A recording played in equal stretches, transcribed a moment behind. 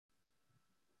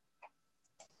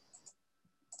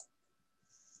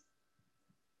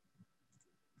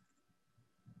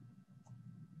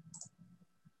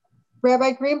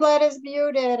Rabbi Greenblatt is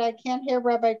muted. I can't hear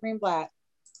Rabbi Greenblatt.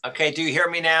 Okay, do you hear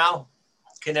me now?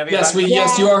 Can Yes, everybody?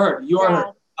 yes, you are heard. You are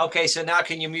heard. Okay, so now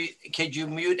can you mute? Could you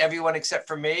mute everyone except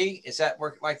for me? Is that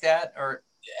work like that, or?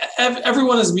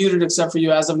 Everyone is muted except for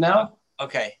you as of now.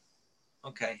 Okay.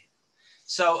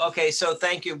 So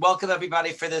thank you. Welcome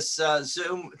everybody for this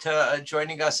Zoom, to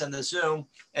joining us in the Zoom,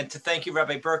 and to thank you,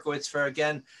 Rabbi Berkowitz, for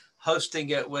again hosting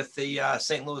it with the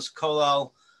St. Louis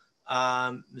Kollel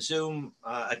Zoom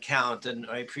account, and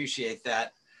I appreciate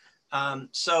that.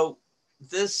 So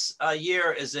this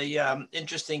year is a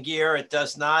interesting year. It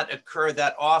does not occur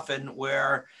that often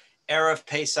where Erev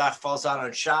Pesach falls out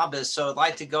on Shabbos. So I'd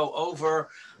like to go over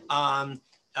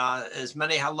as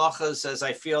many halachas as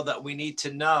I feel that we need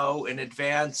to know in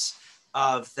advance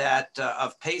of that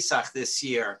of Pesach this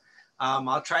year.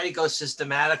 I'll try to go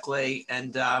systematically,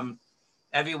 and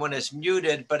everyone is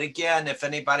muted. But again, if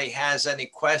anybody has any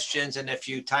questions, and if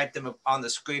you type them on the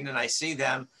screen and I see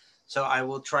them, so I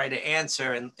will try to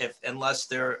answer, and unless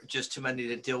there are just too many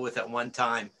to deal with at one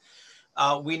time.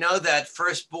 We know that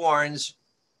firstborns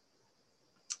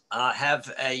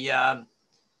have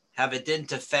a din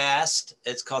to fast.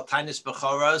 It's called Tainus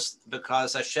Bechoros,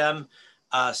 because Hashem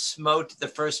smote the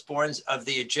firstborns of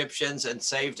the Egyptians and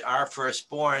saved our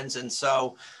firstborns. And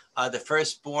so the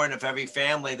firstborn of every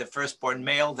family, the firstborn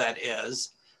male that is,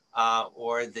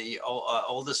 or the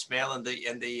oldest male in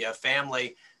the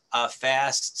family,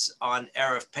 fasts on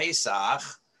Erev Pesach,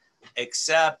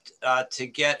 except to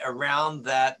get around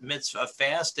that mitzvah of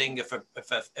fasting, if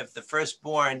the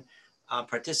firstborn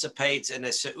participates in a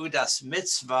Seudas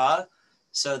mitzvah,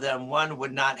 so then one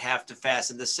would not have to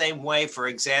fast. In the same way, for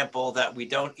example, that we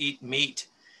don't eat meat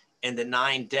in the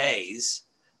 9 days,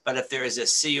 but if there is a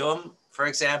siyum, for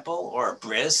example, or a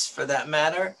bris for that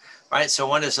matter, right? So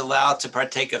one is allowed to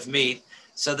partake of meat.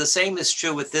 So the same is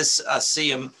true with this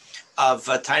siyum of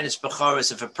Tainus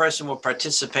Bechoros. If a person will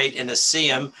participate in a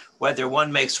siyum, whether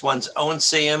one makes one's own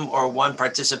siyum or one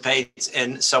participates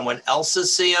in someone else's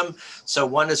siyum, so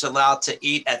one is allowed to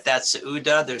eat at that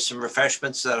seuda. There's some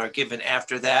refreshments that are given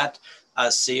after that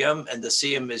siyum, and the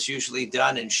siyum is usually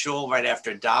done in shul right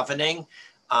after davening,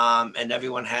 and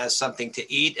everyone has something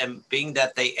to eat. And being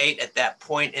that they ate at that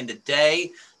point in the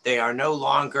day, they are no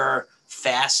longer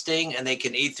fasting, and they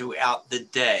can eat throughout the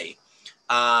day.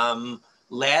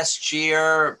 Last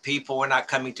year, people were not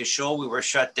coming to shul. We were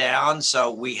shut down,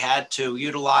 so we had to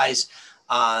utilize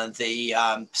the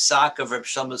psak of Reb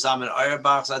Shlomo Zalman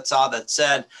Auerbach Zatzal that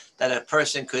said that a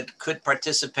person could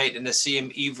participate in a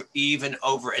siyum even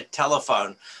over a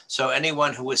telephone. So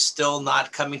anyone who is still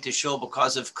not coming to shul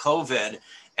because of COVID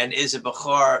and is a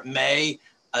bechor may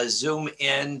zoom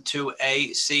into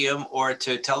a siyum or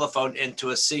to telephone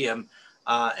into a siyum.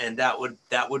 And that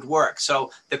would work.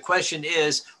 So the question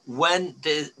is, when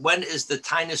is the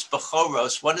Tainus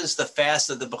Bechoros? When is the fast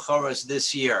of the Bechoros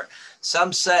this year?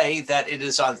 Some say that it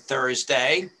is on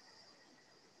Thursday,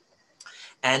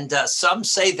 and some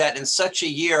say that in such a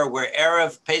year where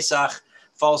Erev Pesach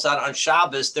falls out on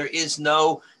Shabbos, there is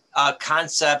no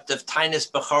concept of Tainus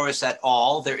Bechoros at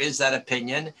all. There is that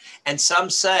opinion, and some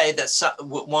say that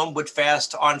one would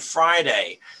fast on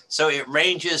Friday. So it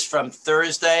ranges from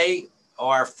Thursday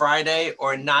or Friday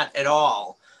or not at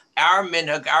all. Our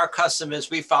minhag, our custom is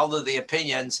we follow the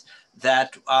opinions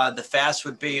that the fast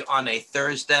would be on a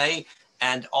Thursday,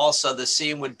 and also the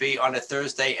siyum would be on a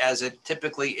Thursday, as it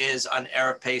typically is on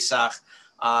Erev Pesach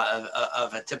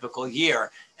of a typical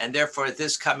year. And therefore,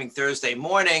 this coming Thursday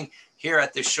morning, here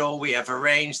at the shul, we have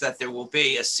arranged that there will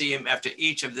be a siyum after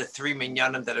each of the 3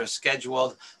 minyanim that are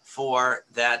scheduled for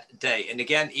that day. And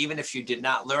again, even if you did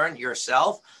not learn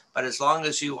yourself, but as long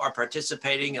as you are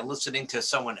participating and listening to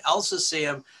someone else's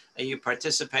siyum, and you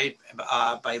participate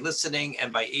by listening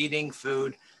and by eating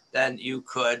food, then you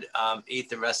could eat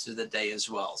the rest of the day as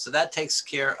well. So that takes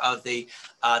care of the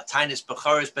Tainus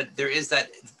Bechoros. But there is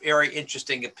that very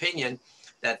interesting opinion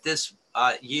that this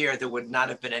year there would not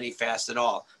have been any fast at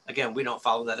all. Again, we don't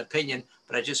follow that opinion,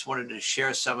 but I just wanted to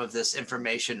share some of this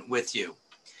information with you.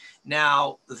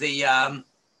 Now, we're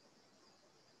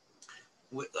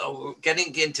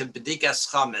getting into Bedikas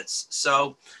Chametz.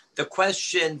 So the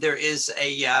question, there is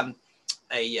a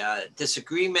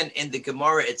disagreement in the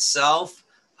Gemara itself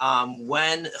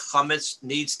when Chametz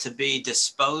needs to be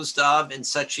disposed of in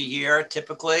such a year.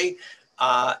 Typically,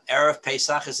 Erev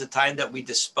Pesach is the time that we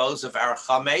dispose of our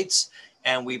Chametz,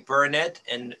 and we burn it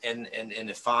in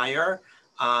a fire.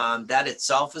 That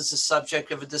itself is the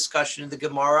subject of a discussion in the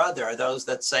Gemara. There are those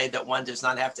that say that one does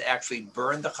not have to actually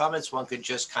burn the chametz. One could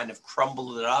just kind of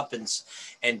crumble it up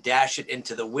and dash it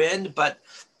into the wind. But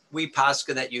we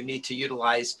paskin that you need to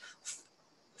utilize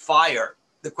fire.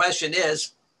 The question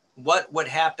is, what would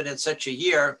happen in such a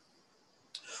year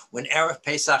when Erev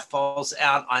Pesach falls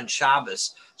out on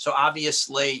Shabbos? So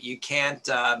obviously you can't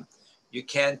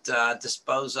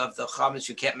dispose of the chametz.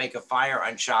 You can't make a fire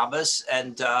on Shabbos.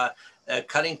 And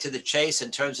cutting to the chase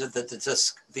in terms of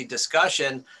the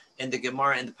discussion in the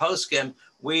Gemara and the Poskim,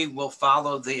 we will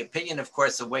follow the opinion, of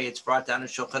course, the way it's brought down in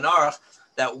Shulchan Aruch,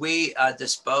 that we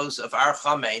dispose of our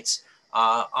chametz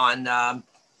on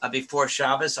before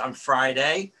Shabbos on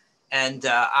Friday. And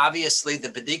obviously the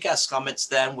Bedikas chametz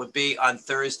then would be on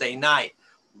Thursday night.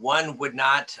 One would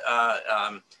not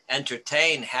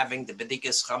entertain having the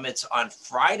Bedikas chametz on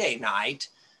Friday night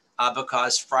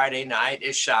because Friday night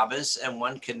is Shabbos and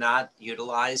one cannot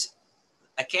utilize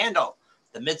a candle.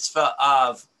 The mitzvah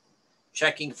of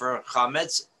checking for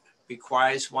chametz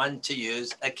requires one to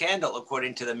use a candle,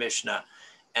 according to the Mishnah.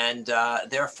 And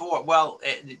therefore, well,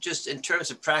 just in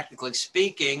terms of practically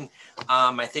speaking,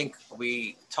 I think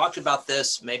we talked about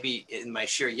this maybe in my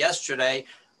shir yesterday,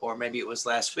 or maybe it was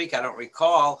last week, I don't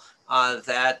recall,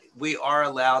 that we are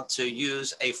allowed to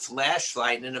use a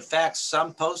flashlight. And in fact,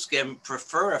 some poskim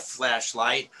prefer a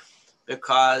flashlight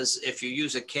because if you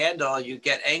use a candle, you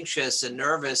get anxious and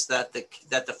nervous that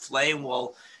the flame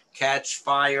will catch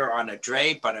fire on a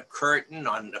drape, on a curtain,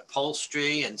 on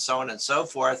upholstery, and so on and so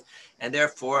forth. And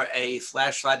therefore, a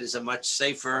flashlight is a much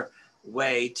safer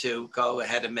way to go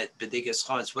ahead and make Bedikas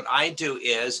chametz. What I do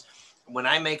is, when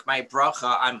I make my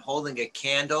bracha, I'm holding a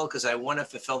candle because I want to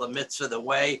fulfill the mitzvah the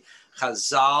way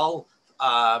Chazal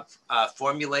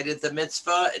formulated the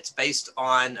mitzvah. It's based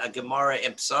on a Gemara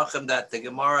in Pesachim that the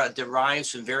Gemara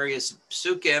derives from various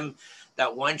psukim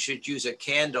that one should use a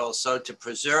candle. So to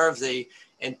preserve the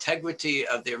integrity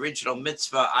of the original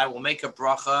mitzvah, I will make a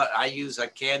bracha. I use a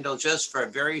candle just for a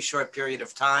very short period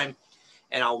of time,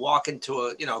 and I'll walk into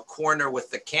a corner with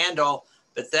the candle,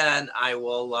 but then I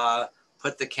will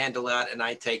put the candle out and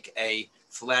I take a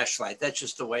flashlight. That's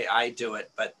just the way I do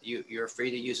it, but you're free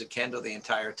to use a candle the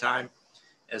entire time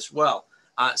as well.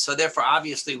 So therefore,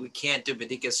 obviously, we can't do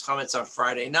Bedikas chametz on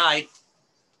Friday night,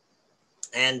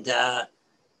 and the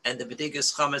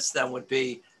Bedikas chametz then would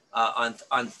be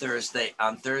on Thursday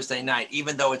night,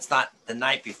 even though it's not the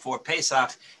night before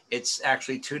Pesach, it's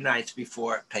actually 2 nights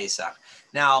before Pesach.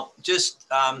 Now, just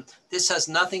this has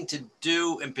nothing to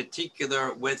do in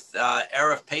particular with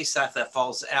Erev Pesach that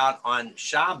falls out on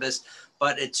Shabbos,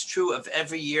 but it's true of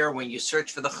every year when you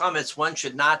search for the chametz, one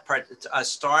should not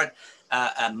start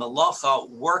a malacha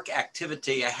work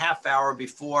activity a half hour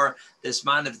before this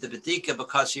man of the Bedika,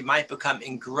 because you might become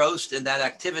engrossed in that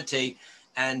activity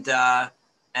and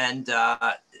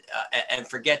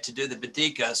forget to do the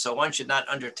Bedika. So one should not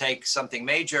undertake something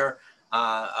major,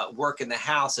 work in the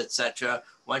house, etc.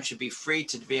 One should be free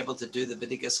to be able to do the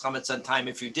Bedikas chametz on time.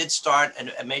 If you did start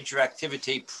a major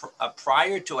activity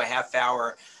prior to a half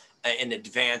hour in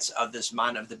advance of this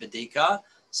man of the Bedika,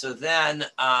 so then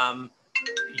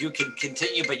you can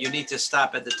continue, but you need to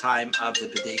stop at the time of the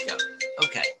Bedika.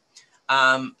 Okay.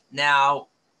 Now,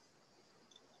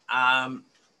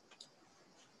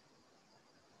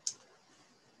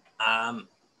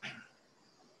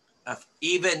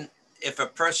 even if a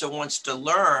person wants to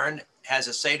learn, has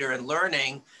a seder in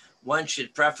learning, one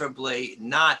should preferably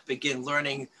not begin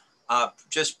learning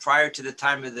just prior to the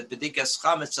time of the Bedikas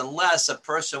chametz, unless a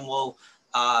person will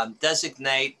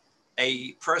designate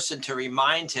a person to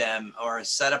remind him, or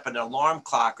set up an alarm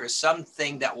clock or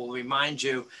something that will remind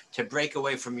you to break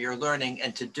away from your learning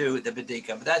and to do the Bedika.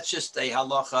 But that's just a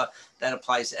halacha that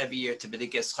applies every year to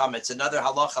Bedikas chametz. Another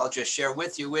halacha I'll just share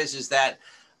with you is that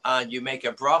you make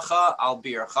a bracha, al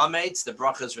bir chametz. The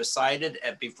bracha is recited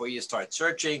before you start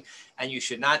searching, and you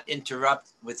should not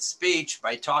interrupt with speech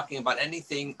by talking about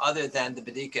anything other than the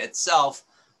Bedika itself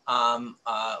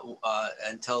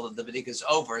until the Bedika is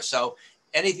over. So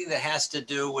anything that has to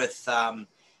do with the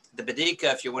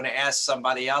Bedika, if you want to ask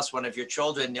somebody else, one of your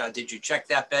children, did you check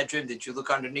that bedroom? Did you look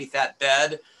underneath that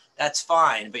bed? That's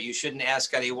fine, but you shouldn't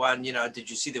ask anyone, did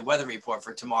you see the weather report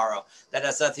for tomorrow? That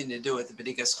has nothing to do with the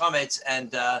Bedikas chametz,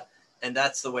 and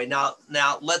that's the way. Now,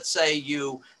 let's say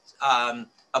you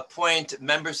appoint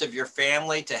members of your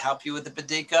family to help you with the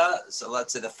Bedika. So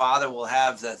let's say the father will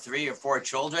have the 3 or 4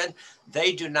 children.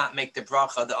 They do not make the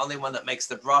bracha. The only one that makes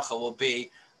the bracha will be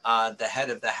the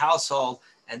head of the household,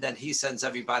 and then he sends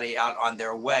everybody out on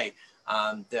their way.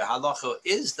 The halacha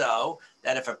is, though,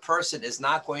 that if a person is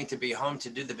not going to be home to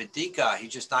do the Bedika,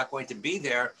 he's just not going to be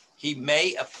there, he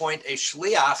may appoint a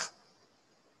shliach,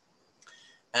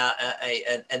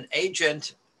 an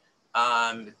agent,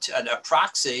 a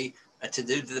proxy, to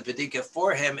do the bedika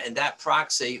for him, and that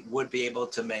proxy would be able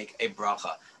to make a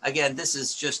bracha. Again, this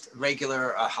is just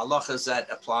regular halachas that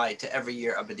apply to every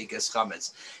year of bedikas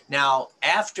chametz. Now,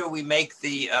 after we make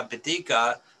the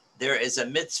bedika, there is a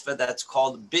mitzvah that's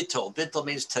called bittul. Bittul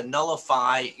means to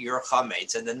nullify your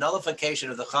chametz, and the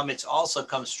nullification of the chametz also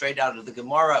comes straight out of the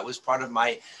Gemara. It was part of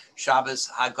my Shabbos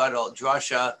Hagadol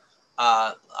drasha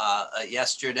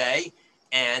yesterday,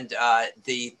 and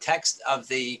the text of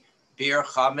the Bir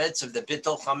Chametz, of the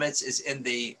Bittul Chametz, is in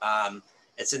the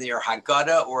it's in your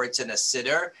Haggadah, or it's in a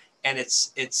siddur, and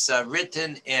it's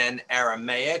written in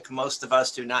Aramaic. Most of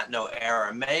us do not know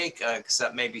Aramaic,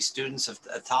 except maybe students of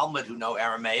Talmud who know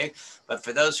Aramaic. But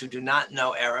for those who do not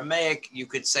know Aramaic, you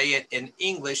could say it in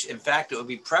English. In fact, it would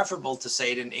be preferable to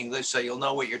say it in English so you'll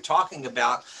know what you're talking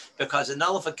about, because a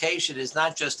nullification is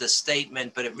not just a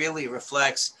statement, but it really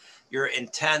reflects your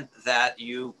intent, that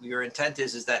your intent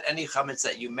is that any chametz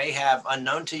that you may have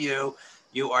unknown to you,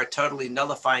 you are totally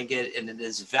nullifying it, and it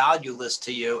is valueless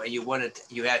to you, and you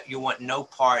want no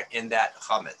part in that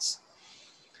chametz.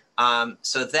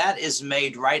 So that is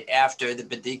made right after the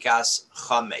bedikas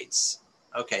chametz.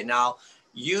 Okay, now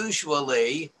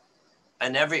usually,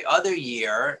 and every other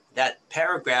year, that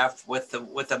paragraph with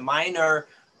a minor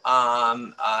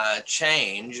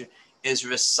change is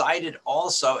recited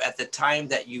also at the time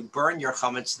that you burn your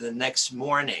chametz the next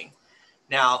morning.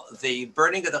 Now, the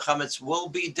burning of the chametz will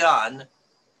be done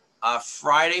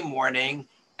Friday morning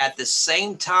at the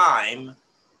same time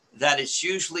that it's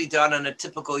usually done on a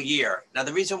typical year. Now,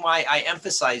 the reason why I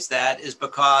emphasize that is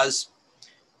because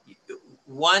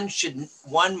one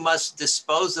must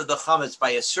dispose of the chametz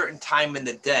by a certain time in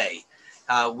the day.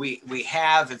 We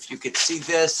have, if you could see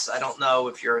this, I don't know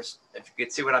if you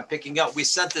could see what I'm picking up. We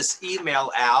sent this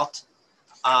email out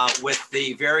with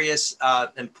the various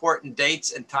important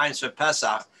dates and times for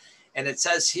Pesach. And it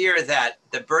says here that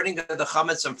the burning of the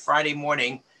chametz on Friday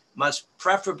morning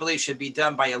should be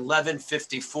done by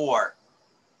 11:54,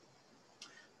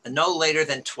 and no later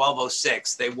than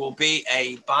 12:06. There will be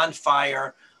a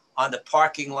bonfire on the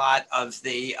parking lot of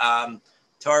the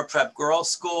Torah Prep Girls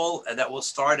School, and that will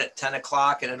start at 10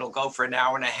 o'clock, and it'll go for an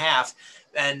hour and a half.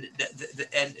 And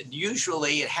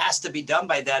usually it has to be done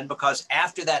by then, because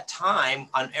after that time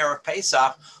on Erev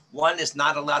Pesach, one is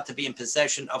not allowed to be in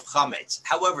possession of chametz.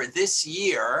 However, this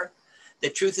year, the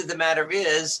truth of the matter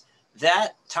is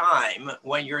that time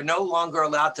when you're no longer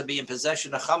allowed to be in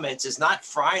possession of chametz is not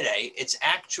Friday, it's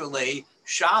actually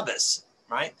Shabbos,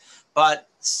 right? But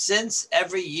since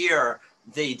every year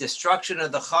the destruction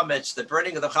of the chametz, the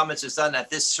burning of the chametz is done at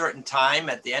this certain time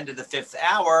at the end of the 5th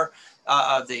hour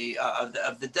of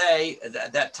the day,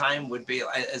 that time would be,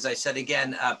 as I said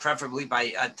again, preferably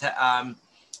by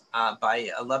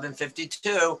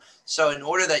 11:52. So in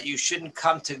order that you shouldn't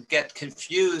come to get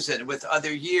confused with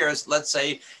other years, let's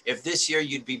say if this year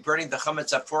you'd be burning the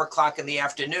chametz at 4 o'clock in the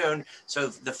afternoon, so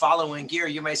the following year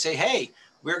you may say, hey,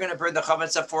 we're going to burn the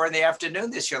chametz at 4 in the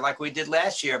afternoon this year like we did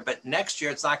last year, but next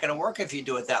year it's not going to work if you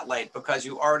do it that late, because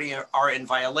you already are in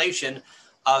violation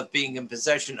of being in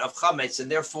possession of chametz,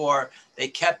 and therefore they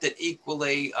kept it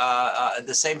equally at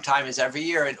the same time as every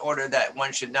year in order that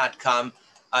one should not come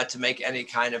to make any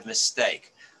kind of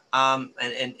mistake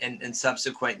in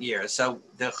subsequent years. So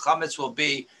the chametz will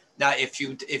be, now if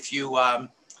you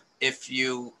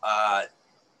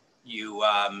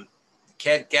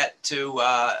can't get to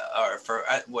or for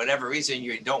whatever reason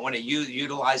you don't want to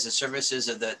utilize the services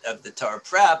of the Torah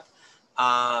Prep,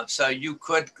 so you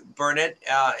could burn it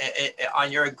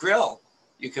on your grill.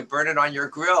 You could burn it on your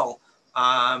grill,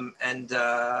 and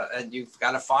you've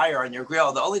got a fire on your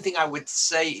grill. The only thing I would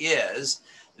say is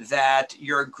that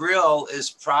your grill is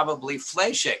probably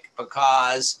fleshik,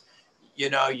 because you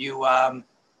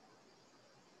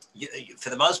for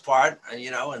the most part, and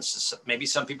maybe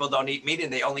some people don't eat meat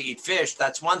and they only eat fish.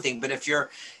 That's one thing. But if your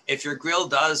grill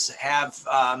does have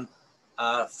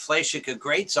fleshik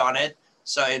grates on it,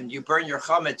 and you burn your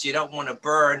chametz, you don't want to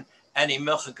burn any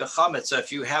milchik chametz. So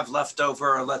if you have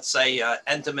leftover, let's say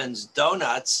Entenmann's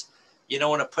donuts, you don't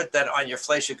want to put that on your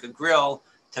fleshik grill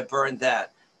to burn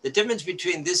that. The difference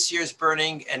between this year's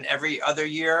burning and every other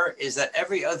year is that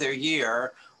every other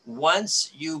year,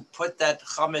 once you put that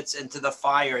chametz into the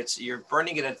fire, you're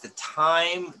burning it at the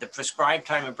prescribed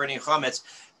time of burning chametz.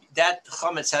 That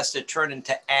chametz has to turn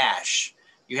into ash.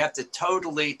 You have to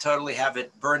totally have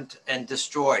it burnt and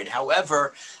destroyed.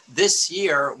 However, this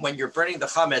year, when you're burning the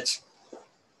chametz,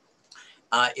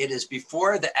 It is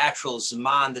before the actual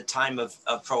Zman, the time of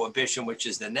prohibition, which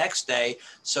is the next day.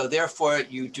 So therefore,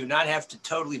 you do not have to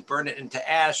totally burn it into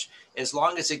ash as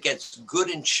long as it gets good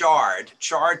and charred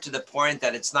to the point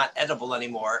that it's not edible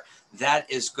anymore. That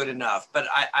is good enough. But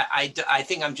I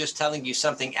think I'm just telling you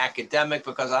something academic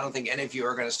because I don't think any of you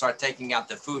are going to start taking out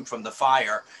the food from the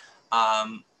fire,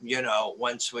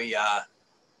 once we,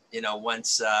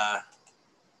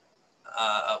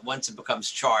 once it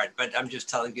becomes charred. But I'm just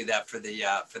telling you that for the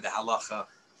halacha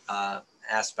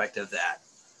aspect of that.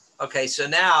 Okay, so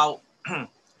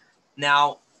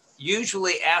now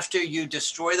usually after you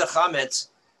destroy the chametz,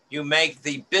 you make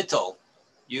the bittul,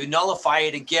 you nullify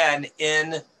it again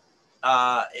in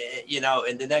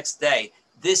the next day.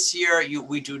 This year,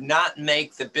 we do not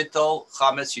make the bittul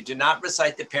chametz. You do not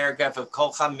recite the paragraph of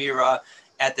kol chamira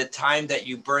at the time that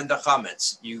you burn the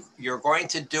chametz. You're going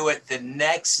to do it the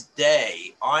next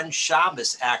day on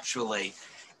Shabbos, actually.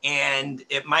 And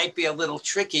it might be a little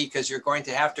tricky because you're going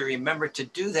to have to remember to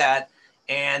do that.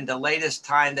 And the latest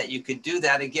time that you could do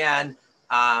that again,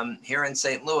 here in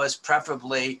St. Louis,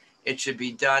 preferably it should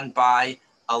be done by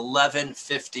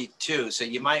 11:52. So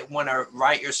you might want to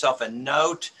write yourself a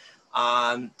note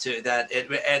to that.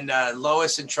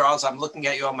 Lois and Charles, I'm looking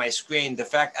at you on my screen. The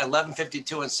fact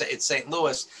 11:52 it's St.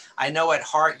 Louis. I know at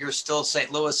heart you're still St.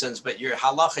 Louisans, but your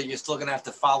halacha, you're still going to have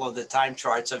to follow the time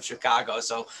charts of Chicago.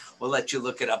 So we'll let you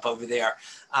look it up over there.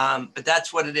 But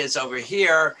that's what it is over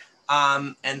here.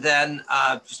 And then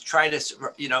just try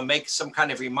to make some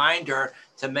kind of reminder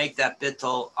to make that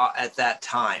bittul at that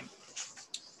time.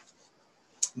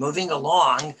 Moving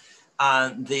along,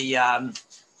 the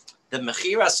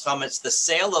mechiras chametz, the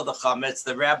sale of the chametz,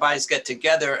 the rabbis get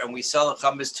together and we sell the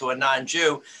chametz to a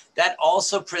non-Jew. That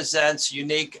also presents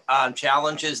unique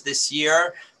challenges this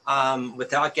year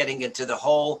without getting into the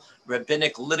whole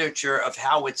rabbinic literature of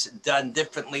how it's done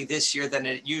differently this year than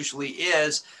it usually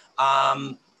is.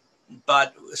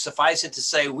 But suffice it to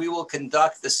say, we will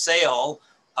conduct the sale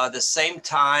the same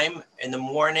time in the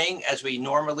morning as we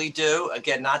normally do.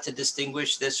 Again, not to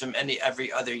distinguish this from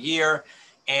every other year.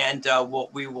 And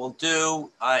what we will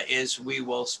do is we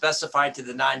will specify to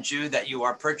the non-Jew that you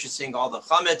are purchasing all the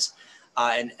chametz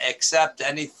and accept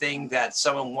anything that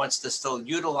someone wants to still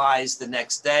utilize the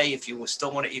next day. If you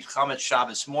still want to eat chametz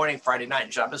Shabbos morning, Friday night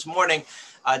and Shabbos morning,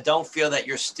 don't feel that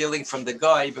you're stealing from the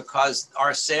guy, because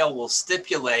our sale will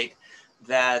stipulate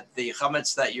that the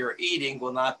chametz that you're eating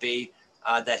will not be,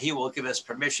 that he will give us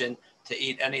permission to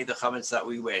eat any of the chametz that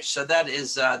we wish. So that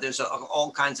is, there's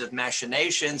all kinds of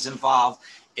machinations involved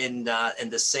in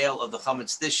the sale of the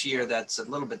chametz this year. That's a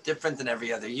little bit different than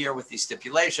every other year with these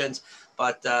stipulations,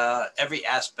 but every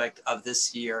aspect of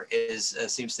this year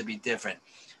seems to be different.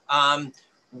 There are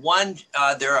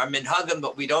minhagim,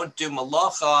 but we don't do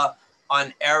malacha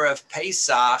on Erev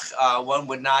Pesach. One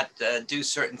would not do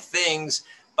certain things,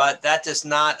 but that does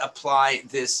not apply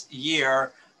this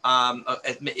year.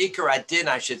 At Me'ikar Adin,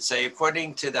 I should say,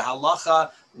 according to the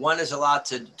halacha, one is allowed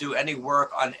to do any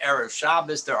work on Erev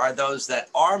Shabbos. There are those that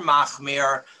are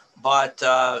machmir, but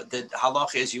the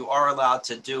halacha is you are allowed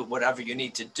to do whatever you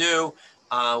need to do,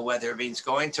 whether it means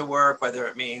going to work, whether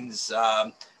it means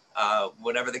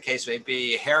whatever the case may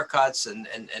be, haircuts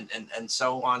and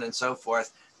so on and so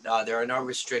forth. There are no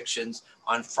restrictions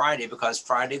on Friday, because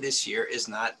Friday this year is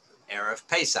not Erev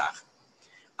Pesach.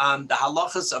 The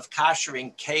halachas of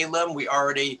kashering kalim, we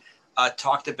already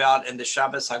talked about in the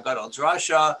Shabbos Haggadol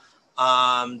Drasha.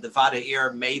 The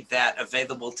Vada'ir made that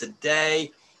available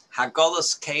today.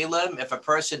 Hagolas kalim, if a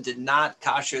person did not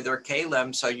kasher their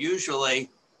kalim, so usually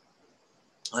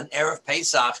on Erev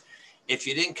Pesach, if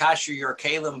you didn't kasher your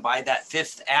kalim by that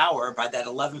 5th hour, by that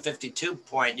 11:52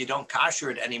 point, you don't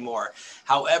kasher it anymore.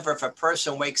 However, if a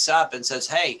person wakes up and says,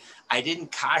 hey, I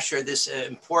didn't kasher this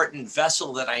important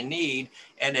vessel that I need,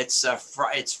 and it's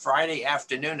Friday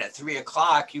afternoon at 3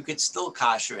 o'clock, you could still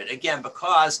kasher it. Again,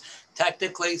 because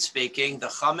technically speaking, the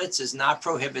chametz is not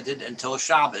prohibited until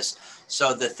Shabbos.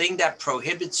 So the thing that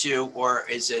prohibits you, or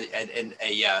is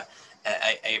a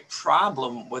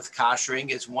problem with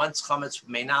kashering, is once chametz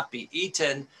may not be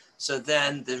eaten, so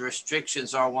then the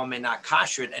restrictions are one may not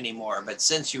kasher it anymore. But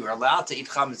since you are allowed to eat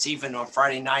chametz even on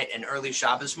Friday night and early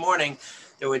Shabbos morning,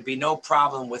 there would be no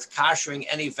problem with kashering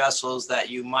any vessels that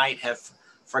you might have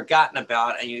forgotten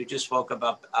about and you just woke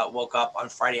up on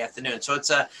Friday afternoon. So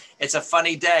it's a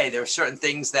funny day. There are certain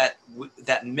things that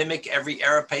mimic every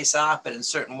Erev Pesach, but in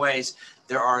certain ways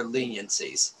there are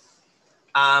leniencies.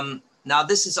 Now,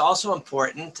 this is also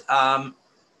important.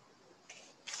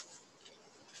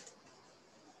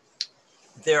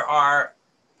 There are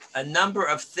a number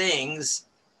of things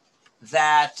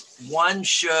that one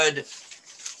should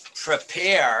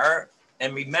prepare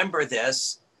and remember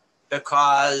this,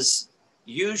 because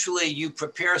usually you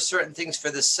prepare certain things for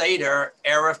the Seder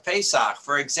Erev Pesach.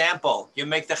 For example, you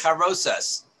make the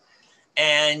charosas,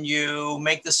 and you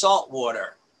make the salt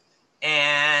water,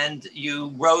 and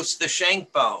you roast the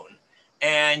shank bone,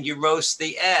 and you roast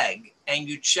the egg, and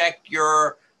you check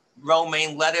your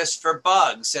romaine lettuce for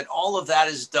bugs, and all of that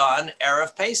is done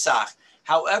Erev Pesach.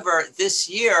 However, this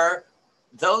year,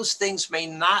 those things may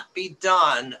not be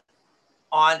done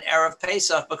on Erev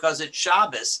Pesach because it's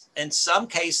Shabbos. In some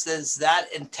cases, that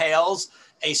entails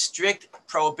a strict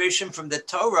prohibition from the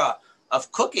Torah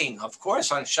of cooking. Of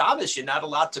course, on Shabbos, you're not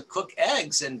allowed to cook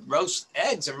eggs and roast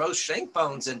shank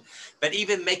bones, but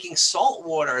even making salt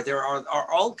water, there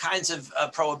are all kinds of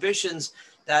prohibitions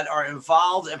that are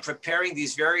involved in preparing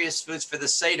these various foods for the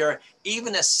Seder,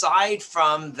 even aside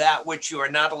from that which you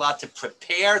are not allowed to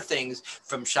prepare things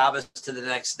from Shabbos to the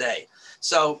next day.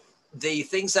 So the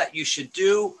things that you should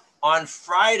do on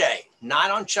Friday,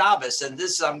 not on Shabbos, and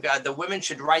this the women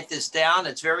should write this down.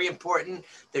 It's very important.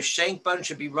 The shank bun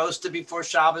should be roasted before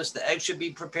Shabbos. The egg should be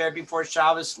prepared before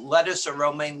Shabbos. Lettuce or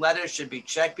romaine lettuce should be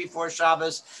checked before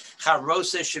Shabbos.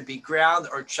 Charosa should be ground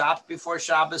or chopped before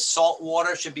Shabbos. Salt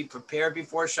water should be prepared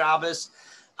before Shabbos.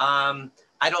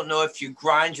 I don't know if you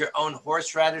grind your own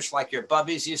horseradish like your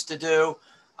bubbies used to do,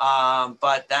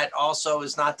 but that also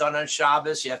is not done on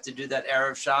Shabbos. You have to do that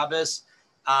Erev Shabbos.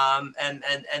 And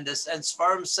the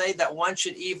Sfarim say that one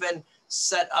should even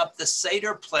set up the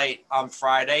Seder plate on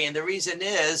Friday. And the reason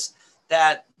is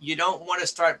that you don't want to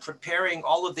start preparing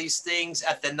all of these things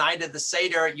at the night of the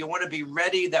Seder. You want to be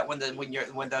ready that when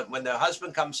the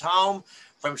husband comes home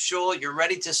from shul, you're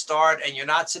ready to start, and you're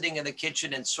not sitting in the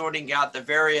kitchen and sorting out the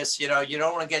various, you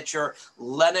don't want to get your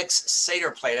Lennox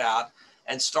Seder plate out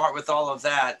and start with all of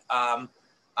that.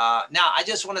 Now, I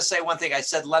just want to say one thing. I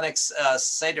said Lennox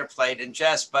Seder plate in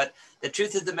jest, but the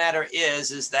truth of the matter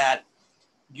is that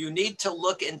you need to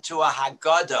look into a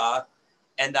Haggadah,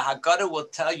 and the Haggadah will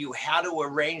tell you how to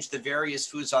arrange the various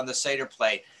foods on the Seder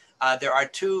plate. There are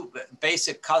two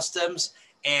basic customs,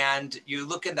 and you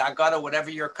look in the Haggadah, whatever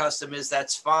your custom is,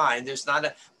 that's fine.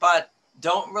 But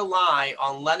don't rely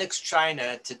on Lennox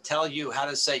China to tell you how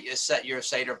to set your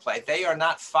Seder plate. They are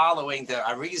not following the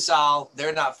Arizal.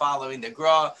 They're not following the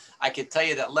Gra. I can tell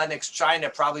you that Lennox China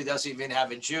probably doesn't even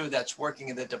have a Jew that's working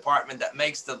in the department that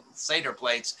makes the Seder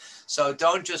plates. So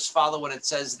don't just follow what it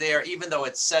says there, even though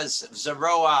it says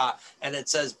Zeroa and it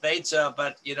says Beitza,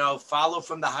 but follow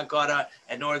from the Haggadah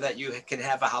in order that you can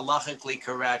have a halachically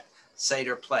correct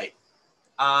Seder plate.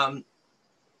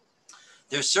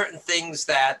 There's certain things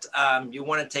that you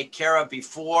want to take care of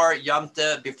before Yom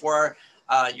Tov, before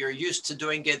you're used to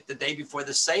doing it the day before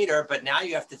the Seder, but now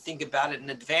you have to think about it in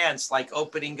advance, like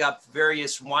opening up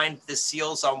the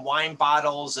seals on wine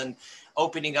bottles, and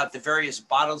opening up the various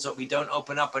bottles that we don't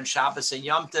open up on Shabbos and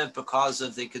Yom Tov because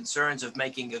of the concerns of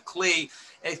making a kli.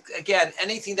 Again,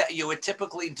 anything that you would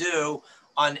typically do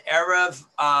on Erev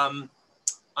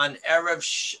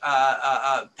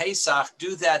Pesach,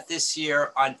 do that this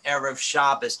year on Erev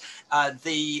Shabbos.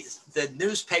 The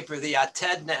newspaper, the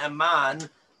Ated Ne'eman,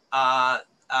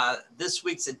 this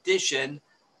week's edition,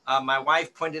 my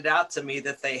wife pointed out to me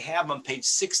that they have on page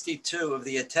 62 of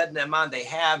the Ated Ne'eman, they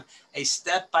have a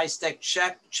step-by-step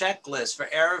checklist for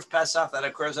Erev Pesach that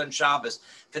occurs on Shabbos.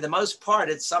 For the most part,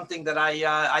 it's something that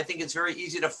I think it's very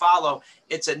easy to follow.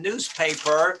 It's a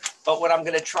newspaper, but what I'm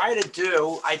going to try to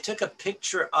do, I took a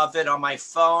picture of it on my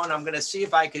phone. I'm going to see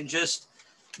if I can just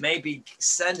maybe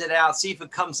send it out, see if it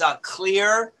comes out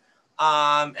clear,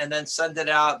 and then send it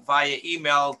out via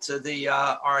email to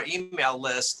our email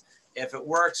list. If it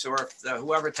works, or if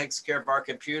whoever takes care of our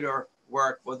computer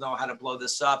work will know how to blow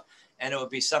this up. And it would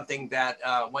be something that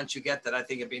once you get that, I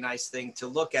think it'd be a nice thing to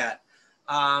look at.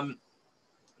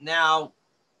 Now,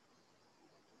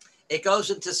 it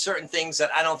goes into certain things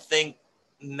that I don't think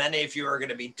many of you are going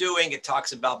to be doing. It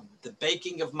talks about the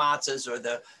baking of matzahs or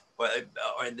the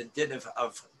din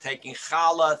of taking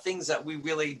challah, things that we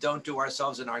really don't do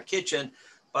ourselves in our kitchen.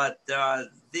 But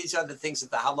these are the things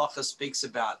that the halacha speaks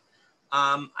about.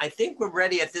 I think we're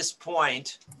ready at this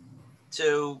point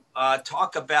to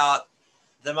talk about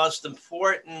the most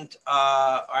important, or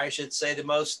I should say the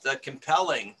most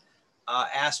compelling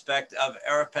aspect of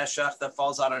Erev Pesach that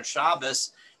falls out on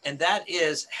Shabbos, and that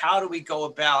is how do we go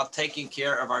about taking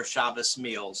care of our Shabbos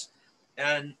meals.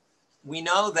 And we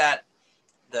know that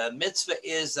the mitzvah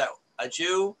is that a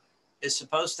Jew is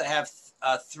supposed to have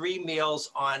 3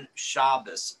 meals on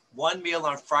Shabbos, 1 meal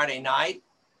on Friday night,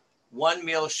 1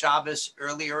 meal Shabbos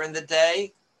earlier in the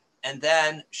day, and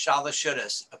then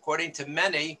shalashudas. According to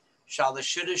many,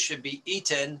 shalashudas should be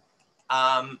eaten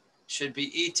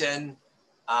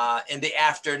in the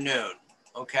afternoon.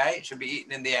 Okay, it should be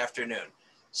eaten in the afternoon.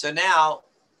 So now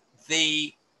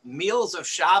the meals of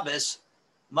Shabbos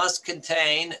must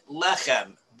contain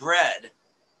lechem, bread.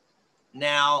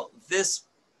 Now this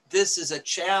is a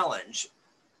challenge,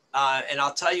 and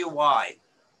I'll tell you why.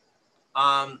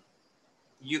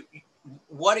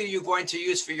 What are you going to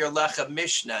use for your lechem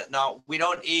mishnah? Now we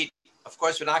don't eat. Of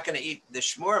course, we're not going to eat the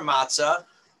shmur matzah.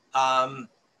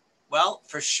 Well,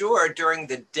 for sure, during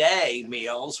the day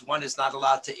meals, one is not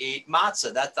allowed to eat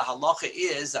matzah. That the halacha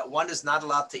is that one is not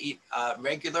allowed to eat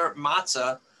regular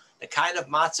matzah, the kind of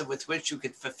matzah with which you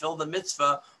could fulfill the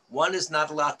mitzvah. One is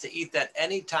not allowed to eat that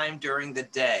anytime during the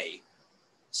day.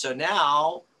 So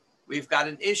now we've got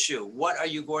an issue. What are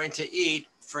you going to eat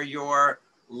for your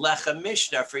lechem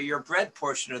mishnah, for your bread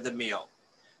portion of the meal?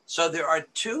 So there are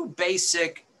two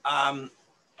basic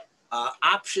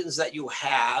options that you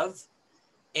have,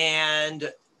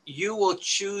 and you will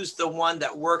choose the one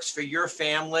that works for your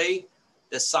family,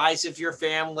 the size of your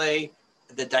family,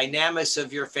 the dynamics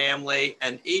of your family,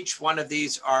 and each one of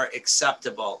these are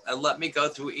acceptable. And let me go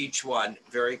through each one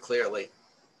very clearly.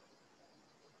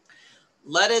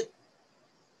 Let it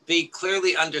be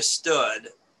clearly understood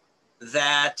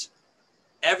that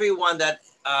everyone that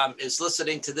is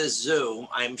listening to this Zoom,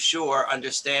 I'm sure,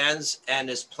 understands and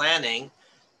is planning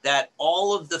that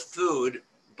all of the food,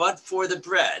 but for the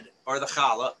bread or the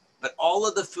challah, but all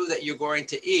of the food that you're going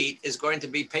to eat is going to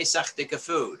be Pesach Dika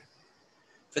food.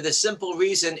 For the simple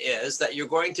reason is that you're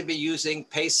going to be using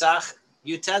Pesach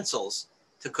utensils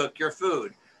to cook your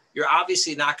food. You're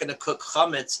obviously not going to cook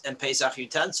chametz and Pesach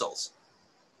utensils,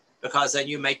 because then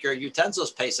you make your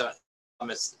utensils Pesach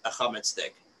chametz, a chametz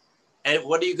stick. And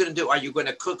what are you going to do? Are you going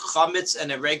to cook chametz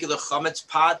in a regular chametz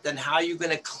pot? Then how are you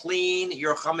going to clean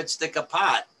your chametz sticka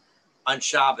pot on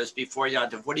Shabbos before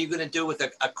Yantiv? What are you going to do with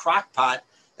a crock pot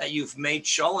that you've made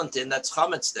sholent in that's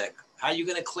chametz stick? How are you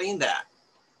going to clean that?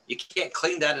 You can't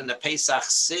clean that in a Pesach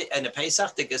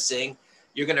tikka sink.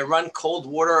 You're going to run cold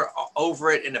water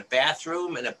over it in a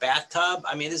bathroom, in a bathtub.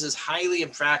 I mean, this is highly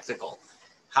impractical,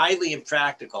 highly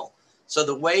impractical. So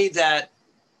the way that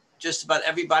just about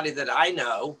everybody that I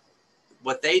know,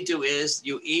 what they do is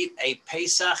you eat a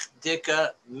Pesach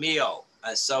Dika meal.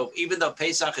 So even though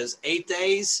Pesach is 8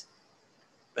 days,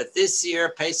 but this year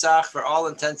Pesach, for all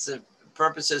intents and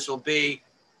purposes, will be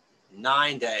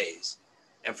 9 days.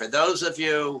 And for those of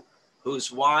you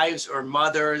whose wives or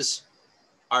mothers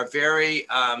are very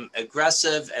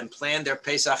aggressive and plan their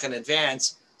Pesach in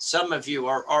advance, some of you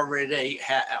are already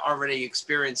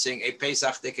experiencing a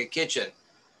Pesach Dika kitchen.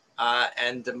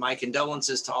 And my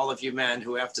condolences to all of you men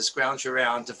who have to scrounge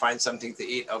around to find something to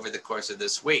eat over the course of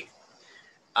this week.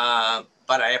 But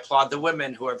I applaud the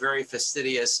women who are very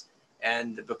fastidious,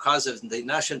 and because of the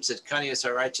Nashim Tzidkanias,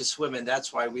 are righteous women,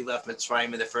 that's why we left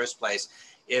Mitzrayim in the first place.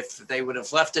 If they would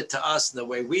have left it to us in the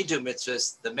way we do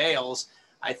mitzvahs, the males,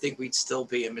 I think we'd still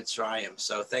be in Mitzrayim.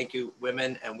 So thank you,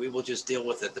 women, and we will just deal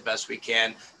with it the best we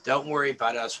can. Don't worry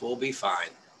about us, we'll be fine.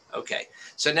 Okay,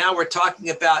 so now we're talking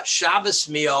about Shabbos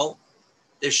meal.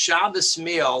 The Shabbos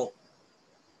meal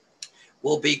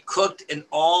will be cooked in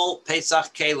all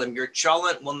Pesach kalim. Your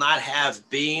cholent will not have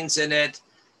beans in it.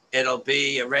 It'll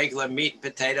be a regular meat and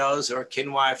potatoes or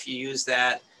quinoa if you use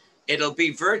that. It'll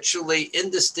be virtually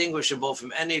indistinguishable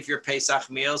from any of your Pesach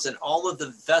meals, and all of the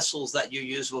vessels that you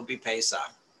use will be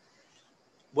Pesach.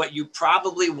 What you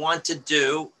probably want to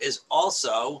do is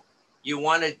also, you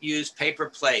want to use paper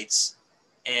plates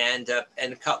and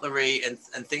cutlery and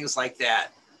things like that,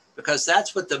 because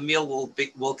that's what the meal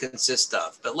will consist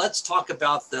of. But let's talk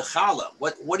about the challah.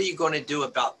 What are you going to do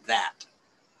about that?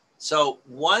 So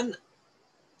one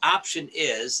option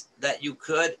is that you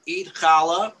could eat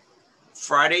challah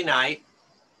Friday night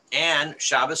and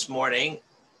Shabbos morning,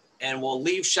 and we'll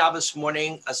leave Shabbos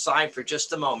morning aside for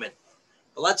just a moment.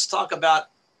 But let's talk about,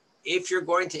 if you're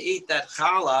going to eat that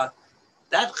challah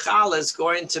is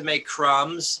going to make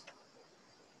crumbs,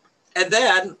 and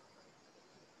then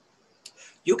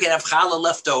you can have challah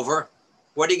left over.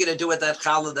 What are you going to do with that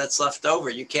challah that's left over?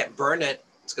 You can't burn it.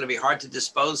 It's going to be hard to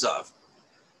dispose of.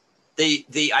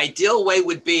 The ideal way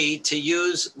would be to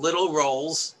use little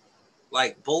rolls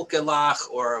like bulkelach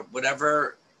or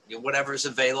whatever is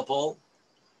available.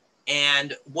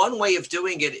 And one way of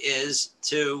doing it is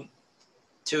to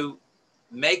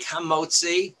make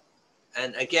hamotzi,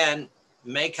 and again,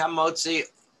 make hamotzi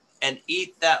and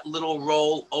eat that little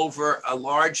roll over a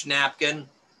large napkin.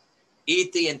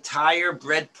 Eat the entire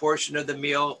bread portion of the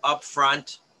meal up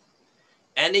front.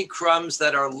 Any crumbs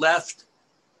that are left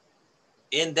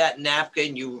in that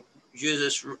napkin, you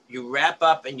wrap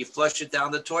up and you flush it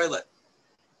down the toilet.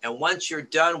 And once you're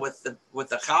done with the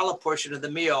challah portion of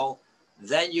the meal,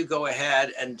 then you go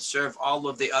ahead and serve all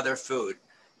of the other food.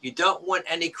 You don't want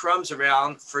any crumbs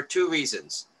around for two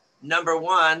reasons. Number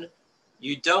one,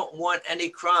 you don't want any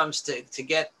crumbs to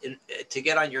get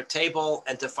on your table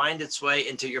and to find its way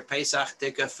into your Pesach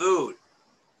Tikka food,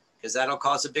 because that'll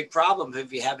cause a big problem.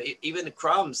 If you have even the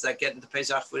crumbs that get into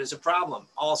Pesach food is a problem.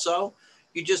 Also,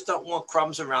 you just don't want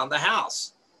crumbs around the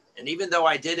house. And even though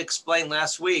I did explain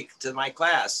last week to my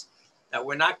class that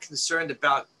we're not concerned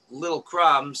about little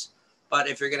crumbs, but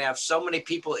if you're going to have so many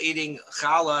people eating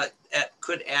challah, it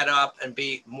could add up and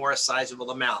be more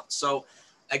sizable amount. So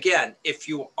again, if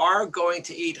you are going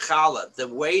to eat challah, the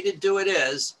way to do it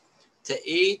is to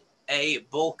eat a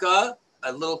bulka,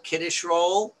 a little kiddush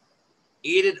roll,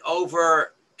 eat it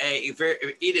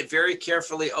very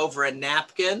carefully over a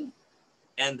napkin,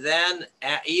 and then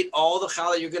eat all the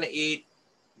challah you're going to eat.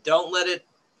 Don't let it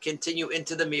continue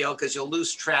into the meal because you'll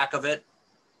lose track of it.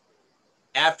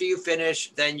 After you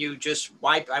finish, then you just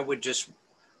I would just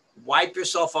wipe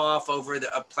yourself off over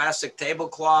a plastic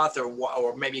tablecloth,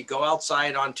 or maybe go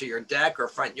outside onto your deck or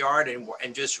front yard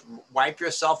and just wipe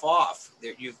yourself off.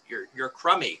 You're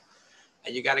crummy,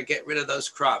 and you got to get rid of those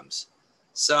crumbs.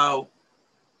 So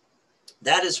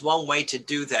that is one way to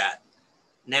do that.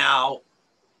 Now,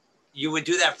 you would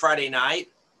do that Friday night,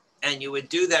 and you would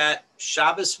do that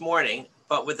Shabbos morning,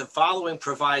 but with the following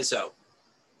proviso.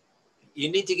 You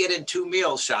need to get in 2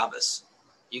 meals Shabbos.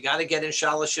 You got to get in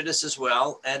shalashidus as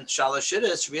well. And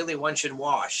shalashidus, really, one should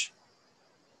wash.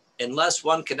 Unless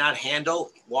one cannot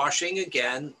handle washing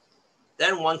again,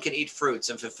 then one can eat fruits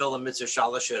and fulfill the mitzvah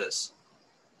shalashidus.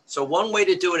 So one way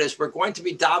to do it is we're going to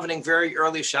be davening very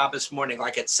early Shabbos morning,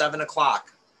 like at 7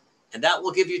 o'clock. And that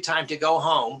will give you time to go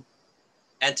home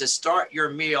and to start your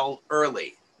meal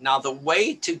early. Now, the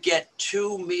way to get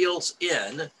 2 meals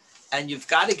in, and you've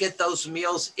got to get those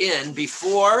meals in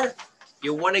before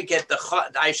you want to get the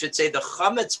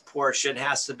chametz portion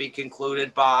has to be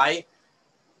concluded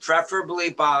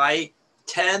preferably by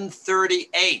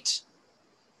 10:38.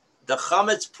 The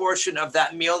chametz portion of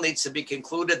that meal needs to be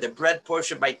concluded, the bread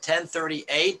portion, by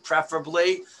 10:38,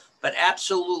 preferably, but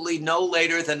absolutely no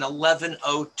later than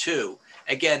 11:02.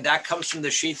 Again, that comes from the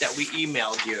sheet that we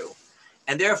emailed you.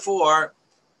 And therefore,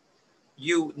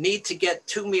 you need to get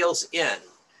 2 meals in.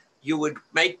 You would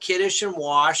make kiddush and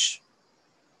wash.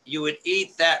 You would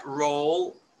eat that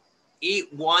roll,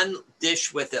 eat one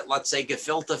dish with it, let's say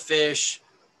gefilte fish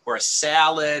or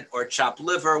salad or chopped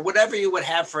liver, whatever you would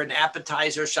have for an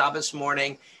appetizer Shabbos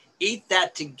morning. Eat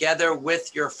that together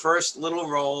with your first little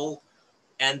roll,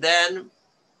 and then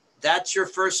that's your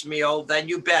first meal. Then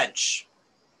you bench.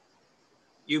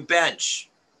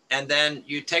 And then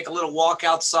you take a little walk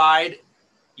outside.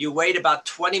 You wait about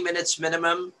 20 minutes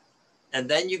minimum, and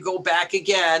then you go back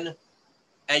again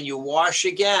and you wash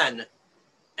again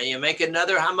and you make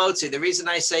another hamotzi. The reason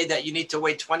I say that you need to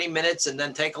wait 20 minutes and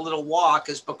then take a little walk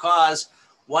is because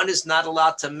one is not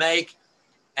allowed to make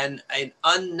an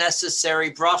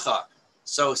unnecessary bracha.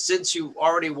 So since you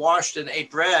already washed and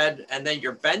ate bread, and then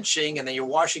you're benching and then you're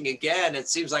washing again, it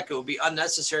seems like it would be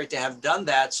unnecessary to have done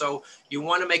that. So you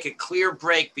want to make a clear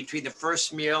break between the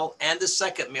first meal and the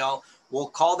second meal. We'll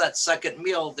call that second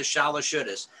meal the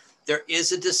shalashudis. There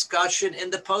is a discussion in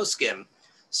the poskim.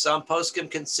 Some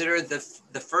poskim consider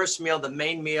the first meal the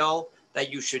main meal, that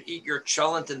you should eat your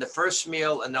cholent in the first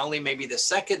meal and only maybe the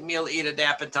second meal eat an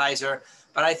appetizer.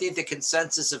 But I think the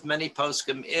consensus of many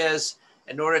poskim is,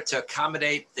 in order to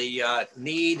accommodate the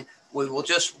need, we will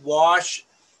just wash,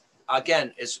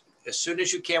 again, as soon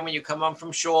as you can when you come home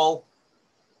from shul.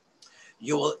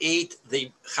 You will eat the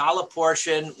challah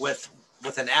portion with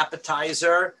an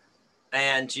appetizer,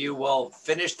 and you will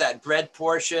finish that bread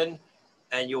portion,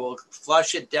 and you will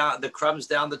flush it down, the crumbs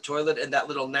down the toilet in that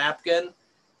little napkin.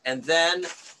 And then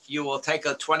you will take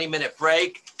a 20-minute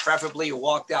break. Preferably you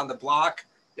walk down the block,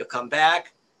 you'll come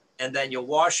back, and then you'll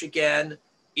wash again,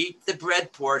 eat the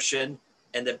bread portion,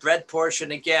 and the bread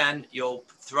portion again, you'll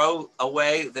throw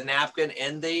away the napkin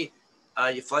in the,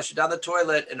 you flush it down the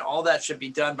toilet, and all that should be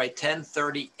done by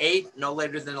 10:38, no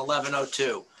later than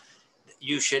 11:02.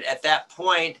 You should, at that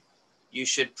point, you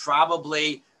should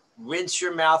probably rinse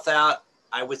your mouth out.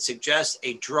 I would suggest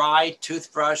a dry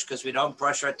toothbrush, because we don't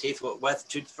brush our teeth with wet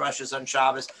toothbrushes on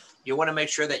Shabbos. You want to make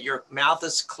sure that your mouth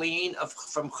is clean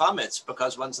from chametz,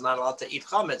 because one's not allowed to eat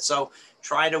chametz. So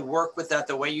try to work with that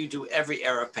the way you do every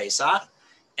Erev Pesach.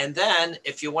 And then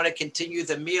if you want to continue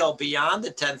the meal beyond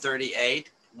the 10:38,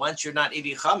 once you're not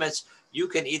eating chametz, you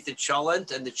can eat the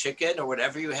cholent and the chicken or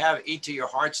whatever you have, eat to your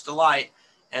heart's delight,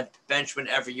 and bench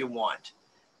whenever you want.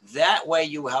 That way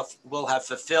you will have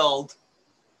fulfilled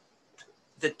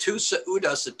the 2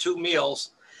 seudos, the 2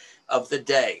 meals of the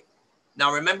day.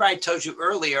 Now, remember I told you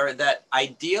earlier that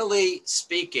ideally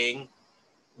speaking,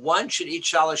 one should eat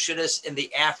shalashudas in the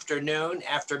afternoon,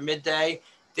 after midday.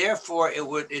 Therefore,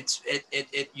 you're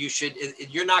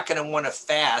not going to want to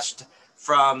fast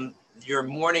from your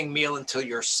morning meal until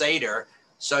your Seder.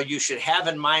 So you should have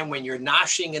in mind when you're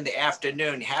noshing in the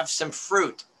afternoon, have some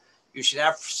fruit. You should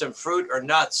have some fruit or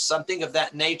nuts, something of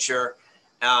that nature.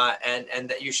 And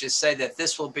that you should say that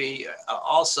this will be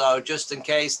also, just in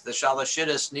case the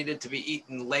shalashudas needed to be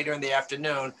eaten later in the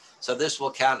afternoon. So this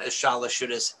will count as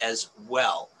shalashudas as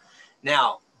well.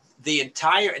 Now,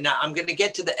 I'm going to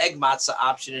get to the egg matzah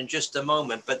option in just a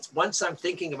moment. But once I'm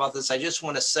thinking about this, I just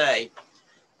want to say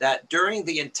that during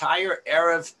the entire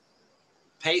Erev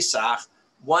Pesach,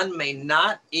 one may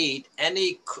not eat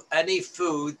any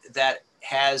food that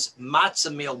has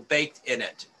matzah meal baked in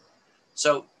it.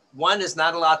 So one is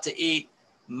not allowed to eat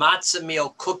matzah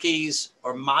meal cookies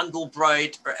or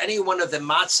mandelbrot or any one of the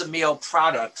matzah meal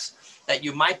products that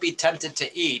you might be tempted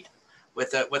to eat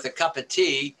with a cup of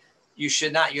tea.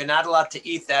 You're not allowed to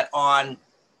eat that on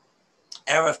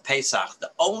Erev Pesach.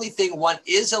 The only thing one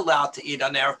is allowed to eat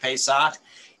on Erev Pesach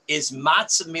is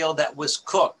matzah meal that was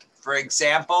cooked. For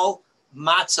example,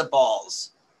 matzah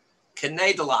balls,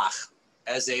 knedlach,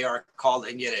 as they are called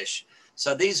in Yiddish.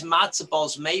 So these matzah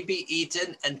balls may be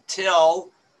eaten until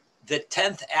the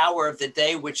 10th hour of the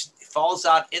day, which falls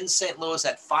out in St. Louis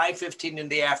at 5:15 in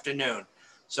the afternoon.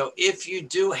 So if you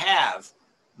do have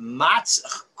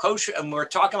matzah kosher, and we're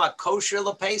talking about kosher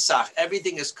LePesach,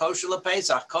 everything is kosher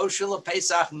LePesach,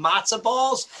 matzah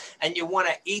balls, and you want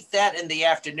to eat that in the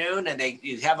afternoon, and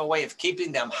you have a way of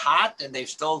keeping them hot and they're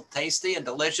still tasty and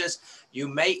delicious, you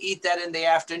may eat that in the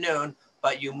afternoon,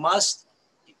 but you must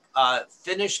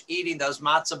finish eating those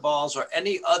matzah balls or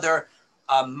any other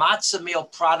matzah meal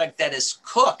product that is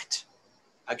cooked.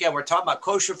 Again, we're talking about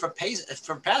kosher for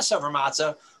Passover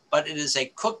matzah, but it is a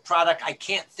cooked product. I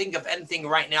can't think of anything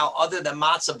right now other than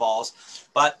matzah balls,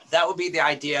 but that would be the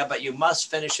idea. But you must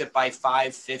finish it by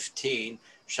 5:15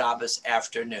 Shabbos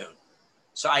afternoon.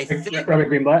 So I think, Rabbi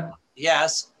Greenblatt?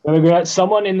 Yes. Rabbi Greenblatt,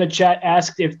 someone in the chat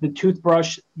asked if the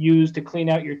toothbrush used to clean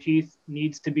out your teeth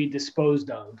needs to be disposed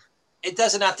of. It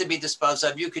doesn't have to be disposed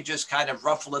of. You could just kind of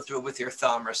ruffle it through with your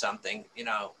thumb or something. You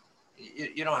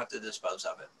don't have to dispose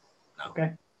of it. No.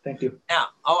 Okay. Thank you. Now,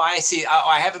 I see.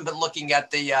 I haven't been looking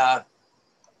at the.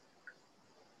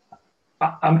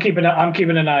 I'm keeping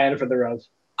an eye on it for the rows.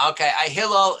 Okay,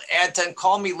 Hillel, Anton,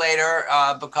 call me later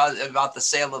because about the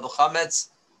sale of the chametz.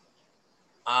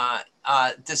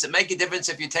 Does it make a difference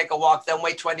if you take a walk then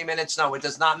wait 20 minutes? No, it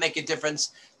does not make a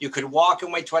difference. You could walk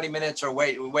and wait 20 minutes, or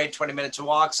wait 20 minutes to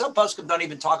walk. Some poskim don't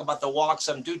even talk about the walk.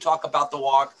 Some do talk about the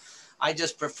walk. I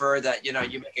just prefer that you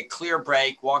make a clear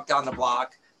break, walk down the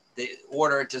block. The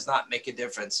order does not make a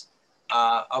difference.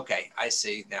 Okay, I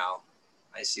see now.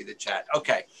 I see the chat.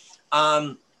 Okay.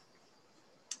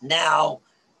 Now,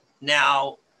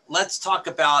 let's talk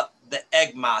about the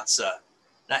egg matzah.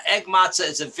 Now, egg matzah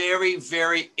is a very,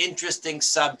 very interesting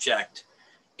subject.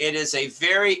 It is a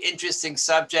very interesting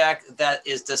subject that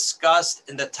is discussed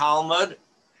in the Talmud,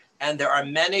 and there are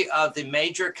many of the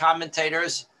major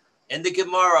commentators in the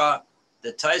Gemara,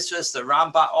 the Tosfos, the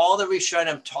Rambam, all the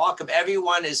Rishonim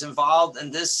everyone is involved in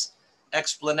this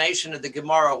explanation of the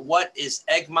Gemara. What is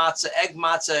egg matzah? Egg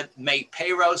matzah, mei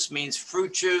peiros, means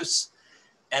fruit juice,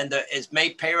 and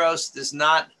mei peiros does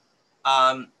not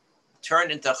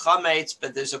turn into chametz,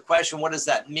 but there's a question, what does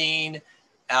that mean?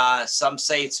 Some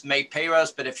say it's mei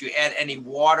peiros, but if you add any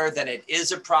water, then it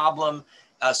is a problem.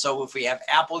 So if we have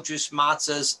apple juice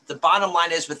matzahs, the bottom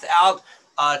line is, without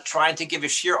trying to give a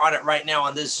shear on it right now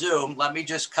on this Zoom, let me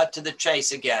just cut to the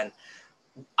chase again.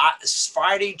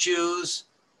 Sephardi Jews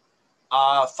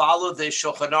follow the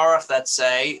Shulchan Aruch that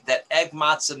say that egg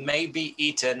matzah may be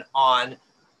eaten on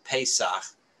Pesach.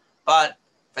 But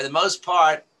for the most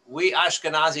part, we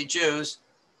Ashkenazi Jews,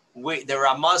 the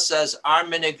Ramah says our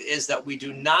minhag is that we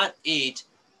do not eat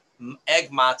egg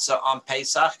matzah on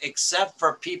Pesach, except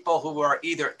for people who are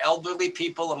either elderly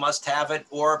people who must have it,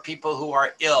 or people who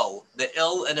are ill. The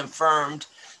ill and infirmed,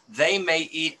 they may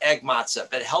eat egg matzah,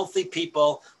 but healthy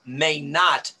people may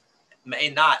not.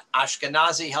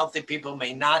 Ashkenazi healthy people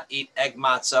may not eat egg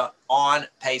matzah on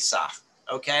Pesach.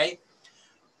 Okay?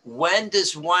 When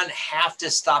does one have to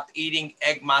stop eating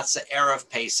egg matzah erev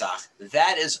Pesach?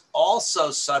 That is also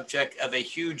subject of a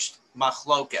huge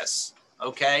machlokas.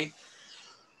 Okay?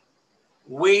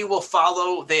 We will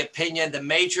follow the opinion, the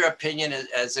major opinion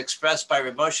as expressed by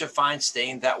Rav Moshe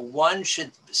Feinstein, that one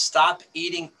should stop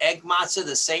eating egg matzah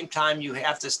the same time you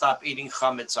have to stop eating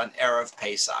chametz on erev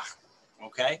Pesach.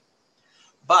 Okay?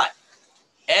 But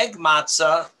egg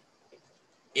matzah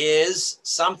is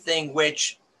something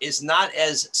which is not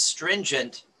as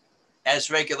stringent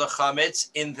as regular chametz,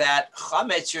 in that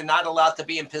chametz, you're not allowed to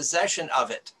be in possession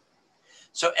of it.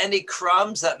 So any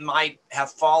crumbs that might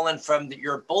have fallen from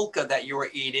your bulka that you were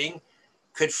eating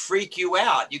could freak you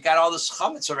out. You got all this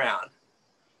chametz around.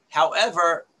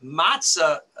 However,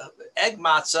 matzah, egg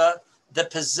matzah, the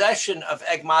possession of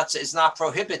egg matzah is not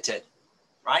prohibited,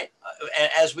 right?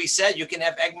 As we said, you can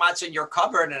have egg matzah in your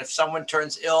cupboard, and if someone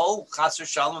turns ill, chas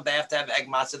v'shalom, they have to have egg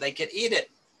matzah, they can eat it,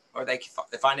 or they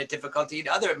find it difficult to eat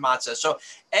other matzah. So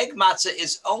egg matzah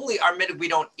is only our minute, we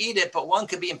don't eat it, but one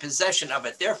could be in possession of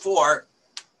it. Therefore,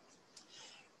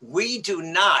 we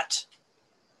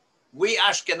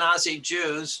Ashkenazi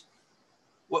Jews,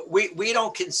 we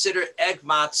don't consider egg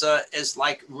matzah as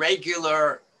like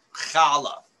regular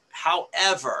challah.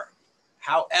 However,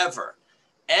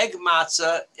 egg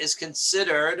matzah is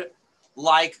considered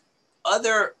like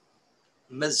other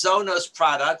mazonos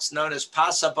products known as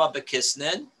pasaba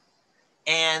b'kisnin,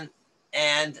 and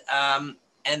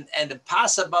the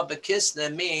pasaba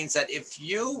b'kisnin means that if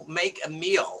you make a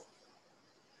meal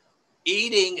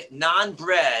eating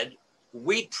non-bread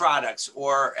wheat products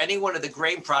or any one of the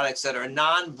grain products that are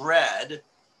non-bread,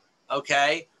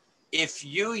 okay, if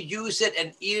you use it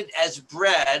and eat it as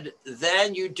bread,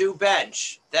 then you do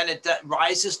bench. Then it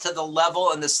rises to the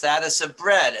level and the status of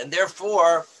bread. And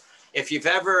therefore, if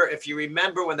you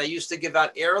remember when they used to give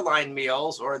out airline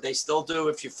meals, or they still do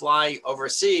if you fly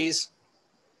overseas,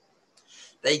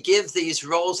 they give these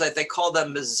rolls that they call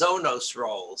them mazonos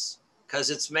rolls because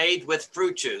it's made with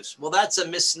fruit juice. Well, that's a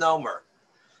misnomer,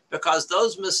 because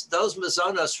those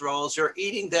mazonos rolls, you're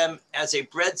eating them as a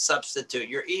bread substitute.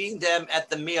 You're eating them at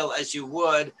the meal as you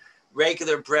would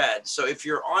regular bread. So if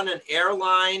you're on an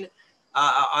airline,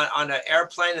 on an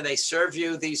airplane, and they serve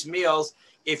you these meals,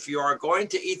 if you are going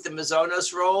to eat the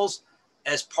mazonos rolls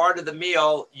as part of the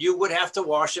meal, you would have to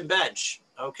wash and bench,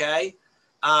 okay?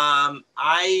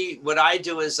 What I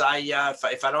do is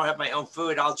if I don't have my own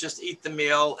food, I'll just eat the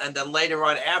meal, and then later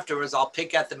on afterwards, I'll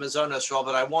pick at the mazonos roll,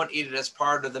 but I won't eat it as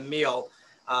part of the meal.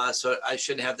 So I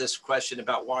shouldn't have this question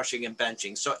about washing and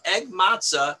benching. So egg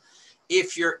matzah,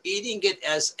 if you're eating it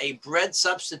as a bread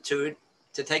substitute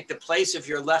to take the place of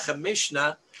your lechem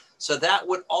mishnah, so that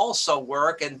would also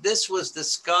work. And this was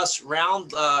discussed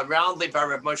roundly by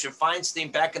Rav Moshe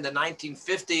Feinstein back in the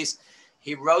 1950s.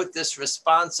 He wrote this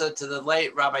responsa to the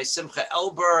late Rabbi Simcha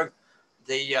Elberg,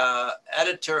 the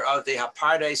editor of the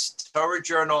Hapardes Torah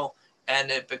Journal,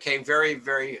 and it became very,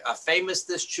 very famous,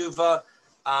 this tshuva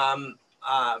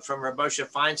from Rav Moshe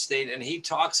Feinstein. And he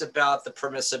talks about the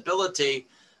permissibility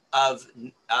of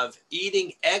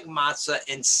eating egg matzah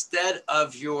instead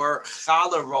of your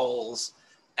challah rolls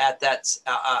at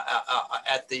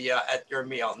your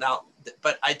meal. Now,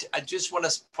 but I just want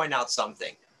to point out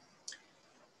something.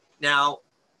 Now,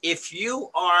 if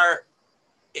you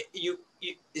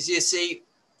see,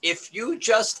 if you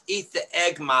just eat the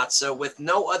egg matzah with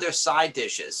no other side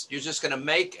dishes, you're just going to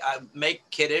make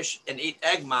kiddush and eat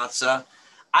egg matzah,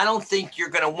 I don't think you're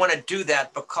going to want to do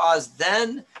that, because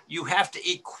then you have to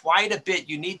eat quite a bit.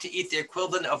 You need to eat the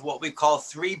equivalent of what we call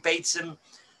 3 beitzim,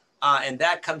 and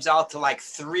that comes out to like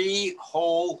 3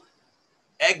 whole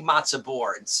egg matzah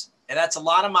boards. And that's a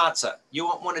lot of matzah. You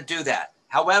won't want to do that.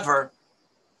 However,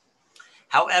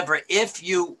 if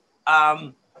you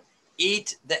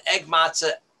eat the egg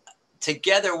matzah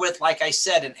together with, like I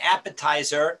said, an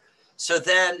appetizer, so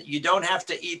then you don't have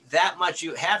to eat that much.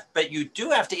 But you do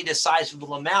have to eat a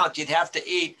sizable amount. You'd have to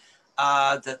eat,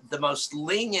 the most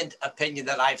lenient opinion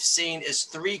that I've seen is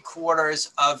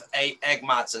 3/4 of a egg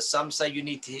matzah. Some say you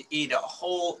need to eat a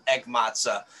whole egg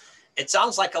matzah. It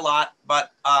sounds like a lot,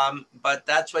 but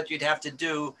that's what you'd have to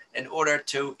do in order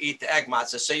to eat the egg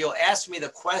matzah. So you'll ask me the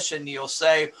question, you'll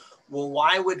say, well,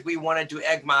 why would we want to do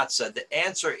egg matzah? The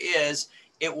answer is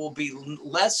it will be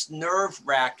less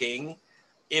nerve-wracking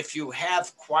if you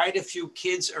have quite a few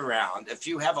kids around. If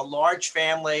you have a large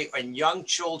family and young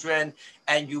children,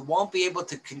 and you won't be able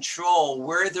to control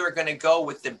where they're going to go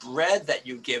with the bread that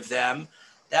you give them,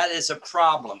 that is a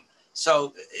problem.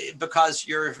 So, because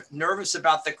you're nervous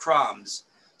about the crumbs.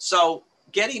 So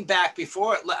getting back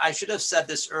I should have said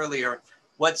this earlier,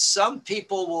 what some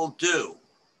people will do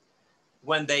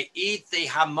when they eat the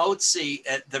hamotzi,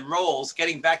 the rolls,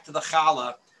 getting back to the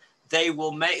challah, they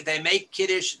make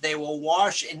kiddush, they will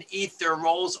wash and eat their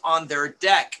rolls on their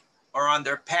deck or on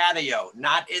their patio,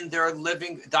 not in their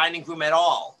dining room at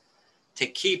all, to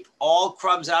keep all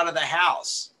crumbs out of the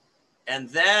house. And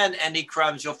then any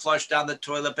crumbs you'll flush down the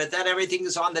toilet, but then everything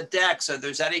is on the deck. So if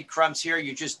there's any crumbs here,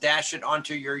 you just dash it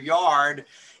onto your yard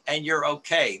and you're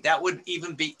okay. That would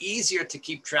even be easier to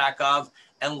keep track of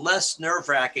and less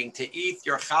nerve-wracking to eat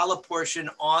your challah portion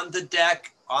on the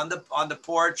deck, on the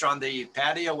porch, on the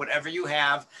patio, whatever you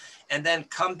have, and then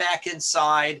come back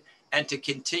inside and to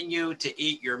continue to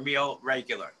eat your meal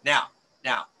regular. Now,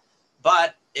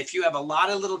 but if you have a lot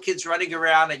of little kids running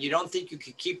around and you don't think you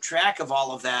can keep track of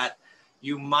all of that,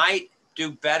 you might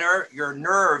do better, your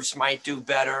nerves might do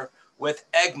better with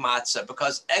egg matzah,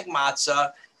 because egg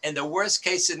matzah, in the worst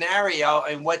case scenario,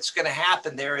 and what's going to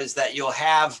happen there is that you'll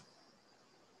have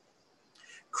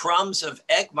crumbs of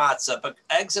egg matzah, but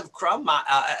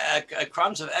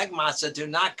crumbs of egg matzah do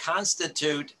not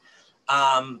constitute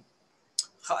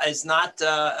is not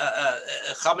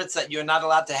chametz that you're not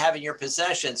allowed to have in your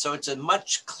possession. So it's a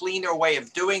much cleaner way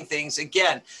of doing things.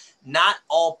 Again, not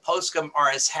all poskim are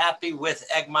as happy with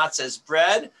egg matzah as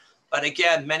bread, but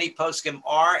again, many poskim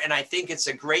are, and I think it's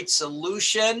a great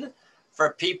solution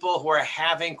for people who are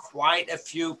having quite a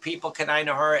few people, Kanai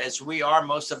Nahara, as we are.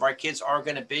 Most of our kids are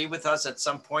going to be with us at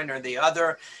some point or the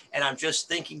other. And I'm just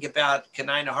thinking about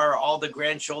Kanai Nahara, all the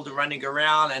grandchildren running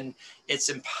around, and it's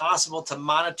impossible to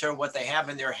monitor what they have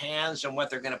in their hands and what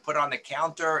they're going to put on the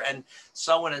counter and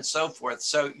so on and so forth.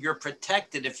 So you're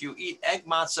protected if you eat egg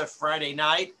matzah Friday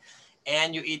night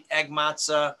and you eat egg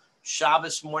matzah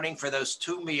Shabbos morning for those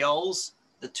two meals,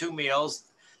 the two meals.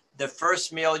 The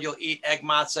first meal you'll eat egg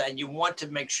matzah, and you want to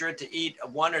make sure to eat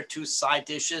one or two side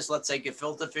dishes, let's say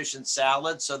gefilte fish and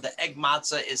salad. So the egg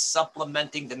matzah is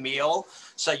supplementing the meal.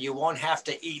 So you won't have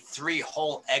to eat 3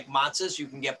 whole egg matzahs. You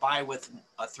can get by with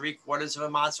 3/4 of a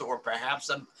matzah, or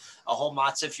perhaps a whole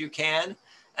matzah if you can.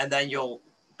 And then you'll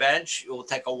bench, you'll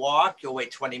take a walk, you'll wait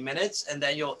 20 minutes, and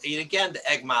then you'll eat again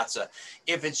the egg matzah.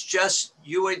 If it's just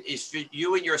you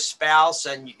and your spouse,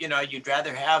 and you'd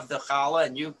rather have the challah,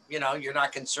 and you're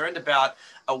not concerned about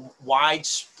a wide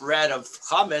spread of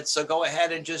chametz, so go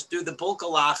ahead and just do the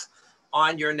bulkalach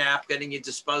on your napkin and you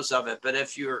dispose of it. But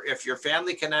if your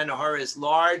family Kanai Nahara is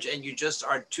large and you just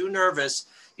are too nervous,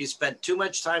 you spend too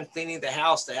much time cleaning the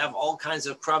house to have all kinds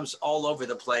of crumbs all over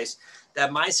the place,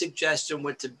 that my suggestion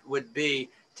would be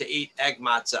to eat egg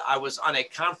matzah. I was on a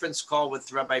conference call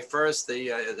with Rabbi First, the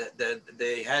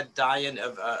head dayan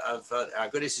of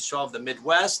Agudas Yisrael of the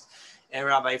Midwest, and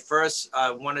Rabbi First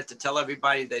wanted to tell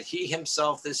everybody that he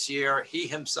himself is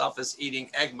eating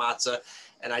egg matzah,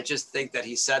 and I just think that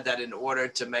he said that in order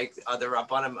to make the other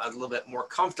Rabbanim a little bit more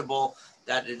comfortable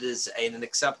that it is an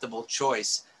acceptable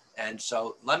choice. And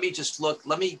so let me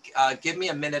give me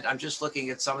a minute. I'm just looking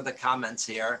at some of the comments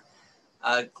here.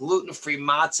 Gluten-free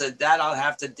matzah, that I'll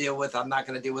have to deal with. I'm not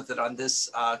going to deal with it on this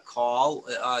call.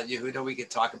 Yehuda, we could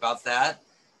talk about that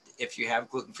if you have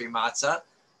gluten-free matzah.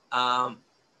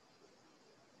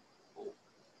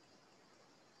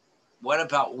 What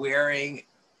about wearing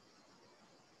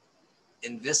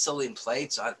Invisalign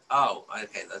plates on? Oh,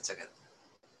 okay, that's okay.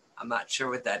 I'm not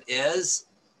sure what that is.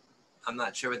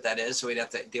 So we'd have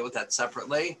to deal with that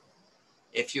separately.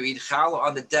 If you eat challah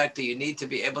on the deck, do you need to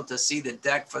be able to see the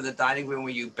deck for the dining room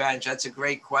where you bench? That's a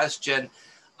great question.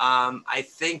 I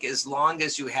think as long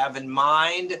as you have in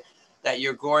mind that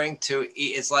you're going to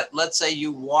eat, it's like, let's say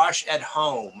you wash at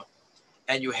home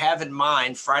and you have in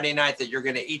mind Friday night that you're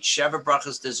going to eat Sheva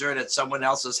Brachas dessert at someone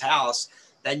else's house,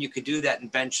 then you could do that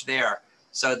and bench there.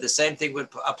 So the same thing would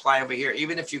apply over here.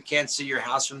 Even if you can't see your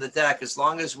house from the deck, as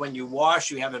long as when you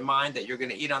wash, you have in mind that you're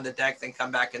going to eat on the deck, then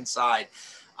come back inside.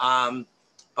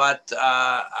 But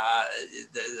the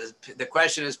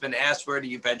question has been asked, where do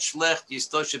you bench shlicht? You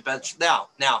still should bench. Now,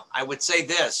 I would say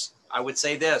this.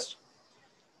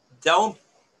 Don't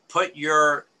put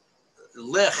your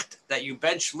licht, that you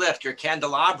bench licht, your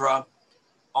candelabra,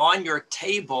 on your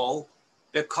table,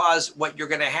 because what you're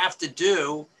going to have to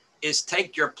do is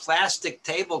take your plastic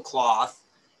tablecloth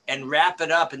and wrap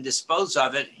it up and dispose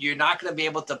of it. You're not going to be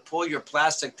able to pull your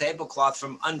plastic tablecloth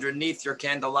from underneath your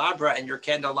candelabra, and your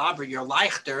candelabra, your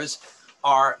leichters,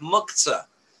 are muktzah.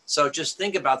 So just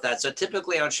think about that. So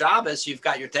typically on Shabbos, you've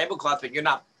got your tablecloth, but you're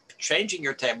not changing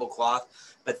your tablecloth.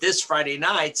 But this Friday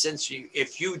night,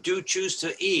 if you do choose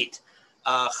to eat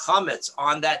chametz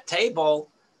on that table,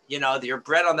 your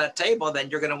bread on that table, then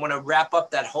you're going to want to wrap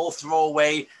up that whole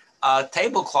throwaway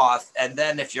tablecloth, and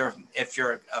then if your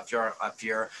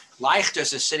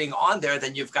leichters is sitting on there,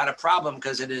 then you've got a problem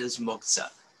because it is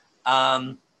muktzah.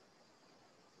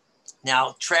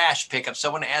 Now, trash pickup.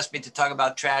 Someone asked me to talk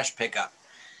about trash pickup.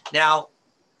 Now,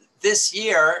 this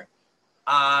year,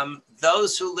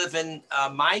 those who live in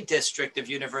my district of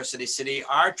University City,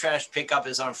 our trash pickup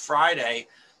is on Friday,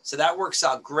 so that works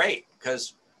out great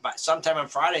because sometime on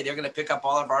Friday they're going to pick up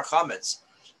all of our chametz.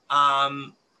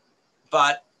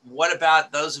 But what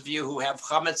about those of you who have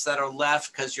chametz that are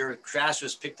left because your trash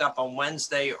was picked up on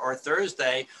Wednesday or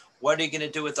Thursday, What are you going to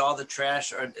do with all the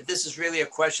trash? Or this is really a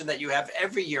question that you have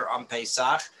every year on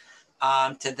Pesach.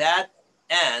 To that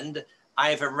end,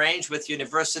 I have arranged with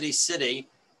University City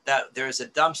that there's a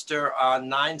dumpster on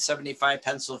 975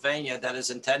 Pennsylvania that is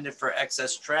intended for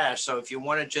excess trash. So if you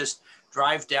want to just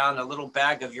drive down a little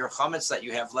bag of your chametz that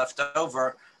you have left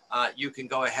over, you can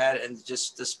go ahead and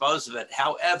just dispose of it.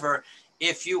 However,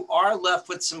 if you are left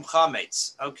with some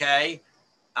chametz, okay,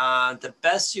 the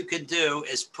best you can do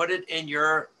is put it in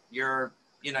your dumpster,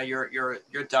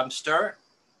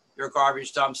 your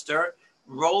garbage dumpster,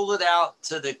 roll it out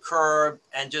to the curb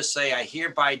and just say, I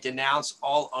hereby denounce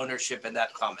all ownership in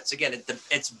that chametz. Again,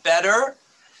 it's better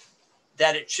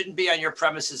that it shouldn't be on your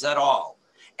premises at all.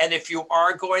 And if you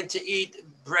are going to eat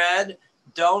bread,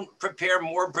 don't prepare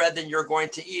more bread than you're going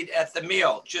to eat at the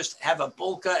meal. Just have a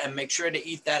bulka and make sure to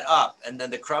eat that up. And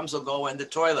then the crumbs will go in the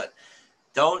toilet.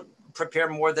 Don't prepare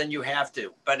more than you have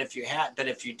to. But if you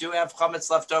do have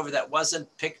chametz left over that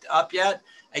wasn't picked up yet,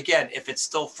 again, if it's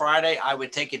still Friday, I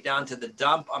would take it down to the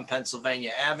dump on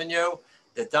Pennsylvania Avenue.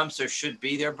 The dumpster should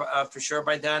be there for sure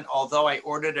by then. Although I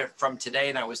ordered it from today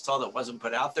and I was told it wasn't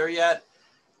put out there yet.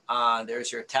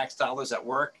 There's your tax dollars at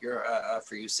work.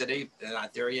 For you city, they're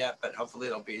not there yet, but hopefully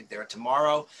it'll be there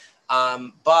tomorrow.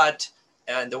 But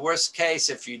in the worst case,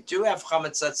 if you do have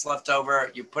chametz that's left over,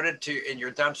 you put it in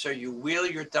your dumpster. You wheel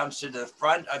your dumpster to the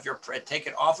front of take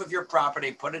it off of your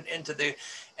property, put it into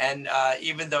and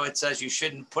even though it says you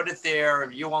shouldn't put it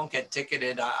there, you won't get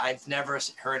ticketed. I've never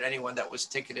heard anyone that was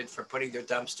ticketed for putting their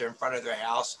dumpster in front of their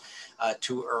house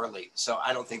too early. So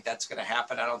I don't think that's going to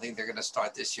happen. I don't think they're going to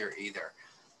start this year either.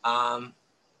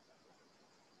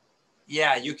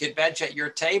 Yeah, you could bench at your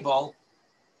table.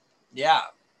 Yeah,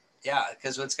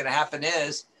 because what's going to happen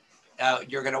is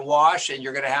you're going to wash and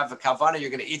you're going to have a kavana. You're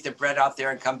going to eat the bread out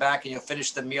there and come back and you'll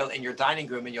finish the meal in your dining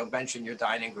room and you'll bench in your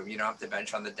dining room. You don't have to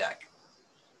bench on the deck.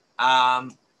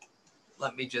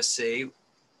 Let me just see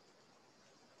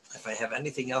if I have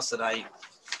anything else that I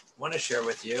want to share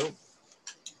with you.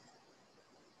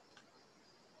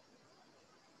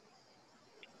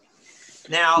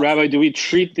 Now, Rabbi, do we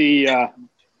treat the?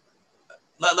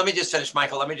 Let me just finish,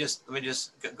 Michael. Let me just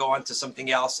go on to something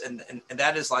else, and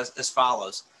that is as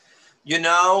follows. You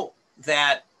know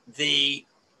that the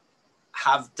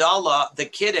Havdalah, the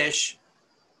Kiddush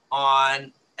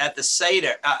at the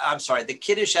Seder. The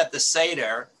Kiddush at the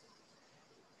Seder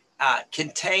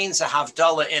contains a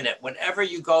Havdalah in it. Whenever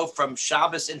you go from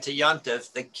Shabbos into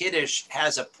Yontif, the Kiddush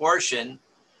has a portion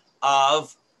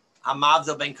of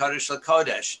Hamavdal ben Kodesh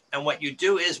LaKodesh. And what you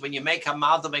do is when you make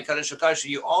Hamavdal ben Kodesh LaKodesh,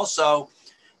 you also,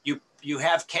 you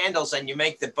have candles and you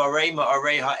make the Borei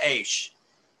Ma'arei Ha'esh.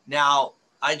 Now,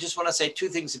 I just want to say two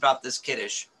things about this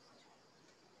Kiddush.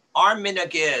 Our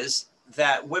minhag is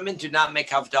that women do not make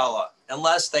Havdalah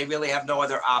unless they really have no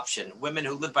other option. Women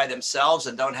who live by themselves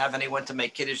and don't have anyone to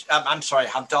make Kiddush,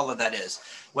 Havdalah that is.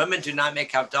 Women do not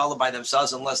make Havdalah by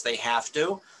themselves unless they have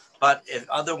to, but if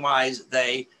otherwise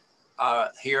they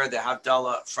hear the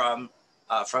Havdalah from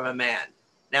a man.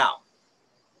 Now,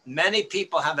 many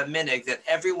people have a minhag that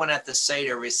everyone at the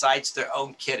Seder recites their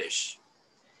own Kiddush.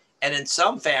 And in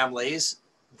some families,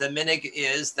 the minhag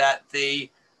is that the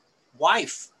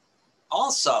wife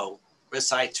also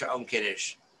recites her own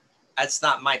Kiddush. That's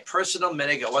not my personal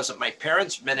minhag. It wasn't my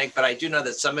parents' minhag, but I do know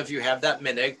that some of you have that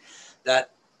minhag that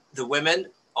the women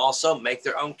also make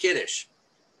their own Kiddush.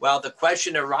 Well, the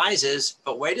question arises,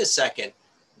 but wait a second.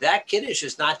 That Kiddush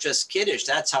is not just Kiddush,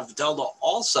 that's Havdalah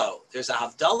also. There's a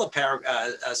Havdalah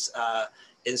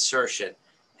insertion.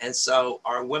 And so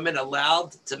are women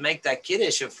allowed to make that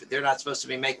Kiddush if they're not supposed to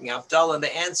be making Havdalah? And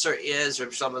the answer is,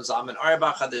 Rabbi Shlomo Zalman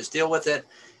Auerbach, others deal with it,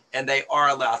 and they are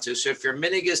allowed to. So if your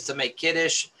minhag is to make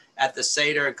Kiddush at the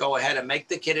Seder, go ahead and make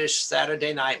the Kiddush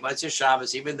Saturday night, Motzei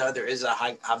Shabbos, even though there is a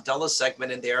Havdalah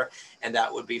segment in there, and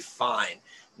that would be fine.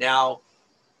 Now,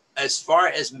 as far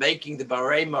as making the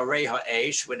Borei Ma'arei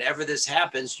Ha'esh, whenever this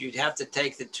happens, you'd have to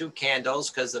take the two candles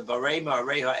because the Borei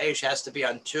Ma'arei Ha'esh has to be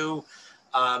on two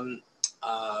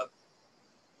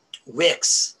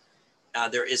wicks.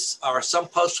 There are some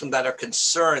poskim that are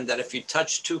concerned that if you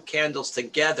touch two candles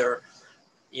together,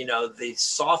 you know, the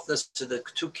softness to the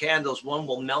two candles, one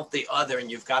will melt the other,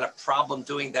 and you've got a problem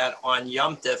doing that on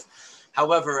Yom Tif.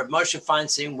 However, Moshe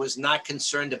Feinstein was not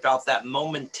concerned about that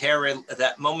momentary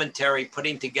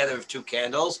putting together of two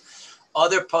candles.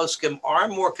 Other poskim are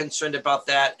more concerned about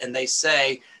that, and they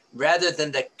say rather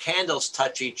than the candles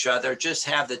touch each other, just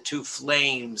have the two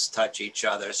flames touch each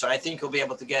other. So I think you'll be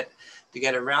able to get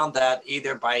around that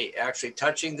either by actually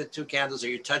touching the two candles, or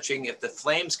you're touching, if the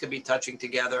flames could be touching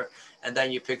together, and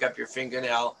then you pick up your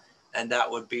fingernail, and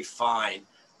that would be fine.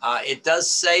 It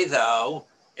does say, though,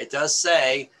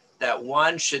 that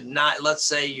one should not, let's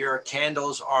say your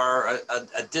candles are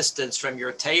a distance from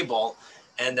your table,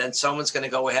 and then someone's going to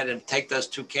go ahead and take those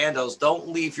 2 candles. Don't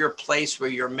leave your place where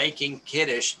you're making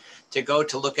Kiddush to go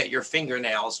to look at your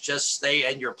fingernails. Just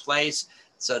stay in your place.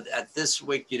 So at this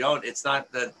week, it's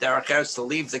not the derech eretz to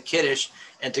leave the Kiddush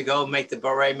and to go make the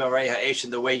Borei Morei Ha'eshin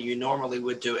the way you normally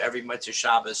would do every Motzei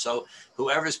Shabbos. So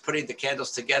whoever's putting the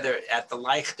candles together at the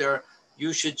Leichter,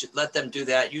 you should let them do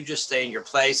that. You just stay in your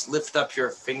place, lift up your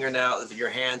fingernail, your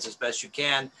hands as best you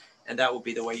can, and that will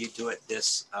be the way you do it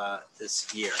this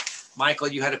year. Michael,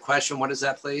 you had a question. What is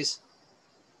that, please?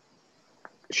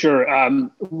 Sure.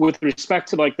 With respect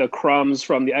to like the crumbs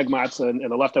from the egg matzah and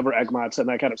the leftover egg matzah and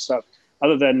that kind of stuff,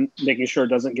 other than making sure it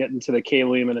doesn't get into the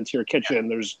kalim and into your kitchen,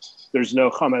 there's no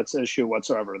chametz issue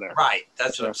whatsoever there. Right.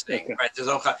 That's what I'm saying. Okay. Right. There's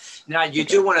no now you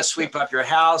do want to sweep up your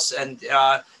house, and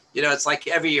it's like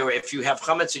every year. If you have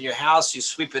chametz in your house, you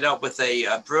sweep it up with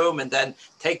a broom, and then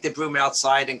take the broom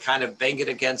outside and kind of bang it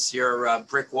against your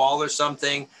brick wall or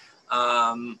something.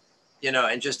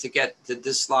 And just to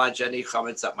dislodge any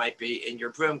chametz that might be in your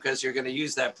broom, because you're going to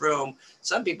use that broom.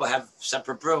 Some people have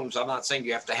separate brooms. I'm not saying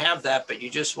you have to have that, but you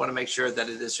just want to make sure that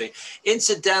it is free.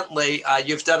 Incidentally,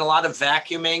 you've done a lot of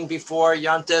vacuuming before,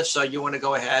 Yontif, so you want to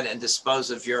go ahead and dispose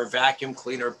of your vacuum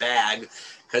cleaner bag,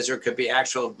 because there could be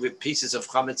actual pieces of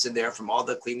chametz in there from all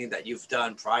the cleaning that you've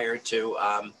done prior to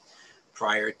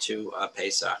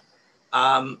Pesach.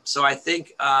 So I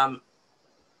think.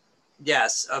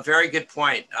 Yes, a very good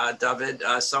point, David.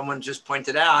 Someone just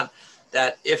pointed out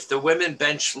that if the women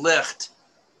bench licht,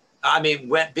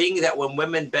 being that when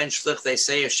women bench licht, they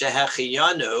say a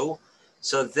shehechiyanu.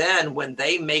 So then when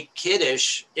they make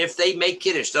Kiddush, if they make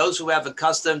Kiddush, those who have a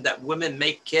custom that women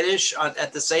make Kiddush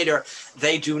at the Seder,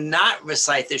 they do not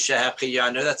recite the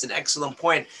shehechiyanu. That's an excellent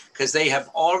point, because they have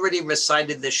already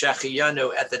recited the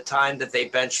shehechiyanu at the time that they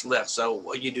bench licht.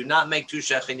 So you do not make 2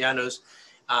 shechechiyanus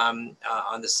on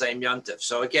the same Yom Tov.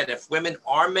 So again, if women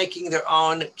are making their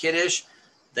own Kiddush,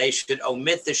 they should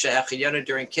omit the Shehechiyanu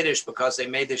during Kiddush, because they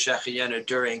made the Shehechiyanu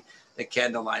during the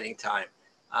candle lighting time.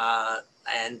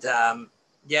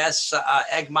 Yes,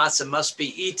 egg matzah must be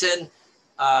eaten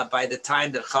by the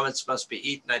time that chametz must be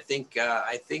eaten.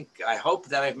 I hope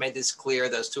that I've made this clear.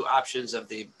 Those 2 options of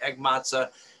the egg matzah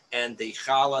and the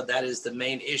challah, that is the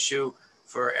main issue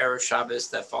for Erev Shabbos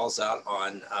that falls out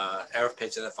on Erev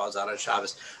Pesach that falls out on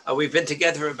Shabbos. We've been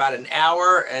together for about an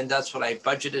hour, and that's what I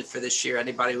budgeted for this year.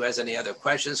 Anybody who has any other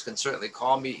questions can certainly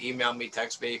call me, email me,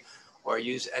 text me, or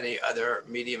use any other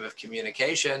medium of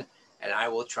communication, and I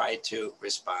will try to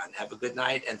respond. Have a good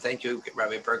night, and thank you,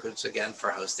 Rabbi Berkowitz, again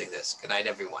for hosting this. Good night,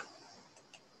 everyone.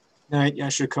 Night,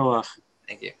 Yasher Koach.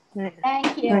 Thank you.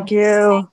 Thank you. Thank you.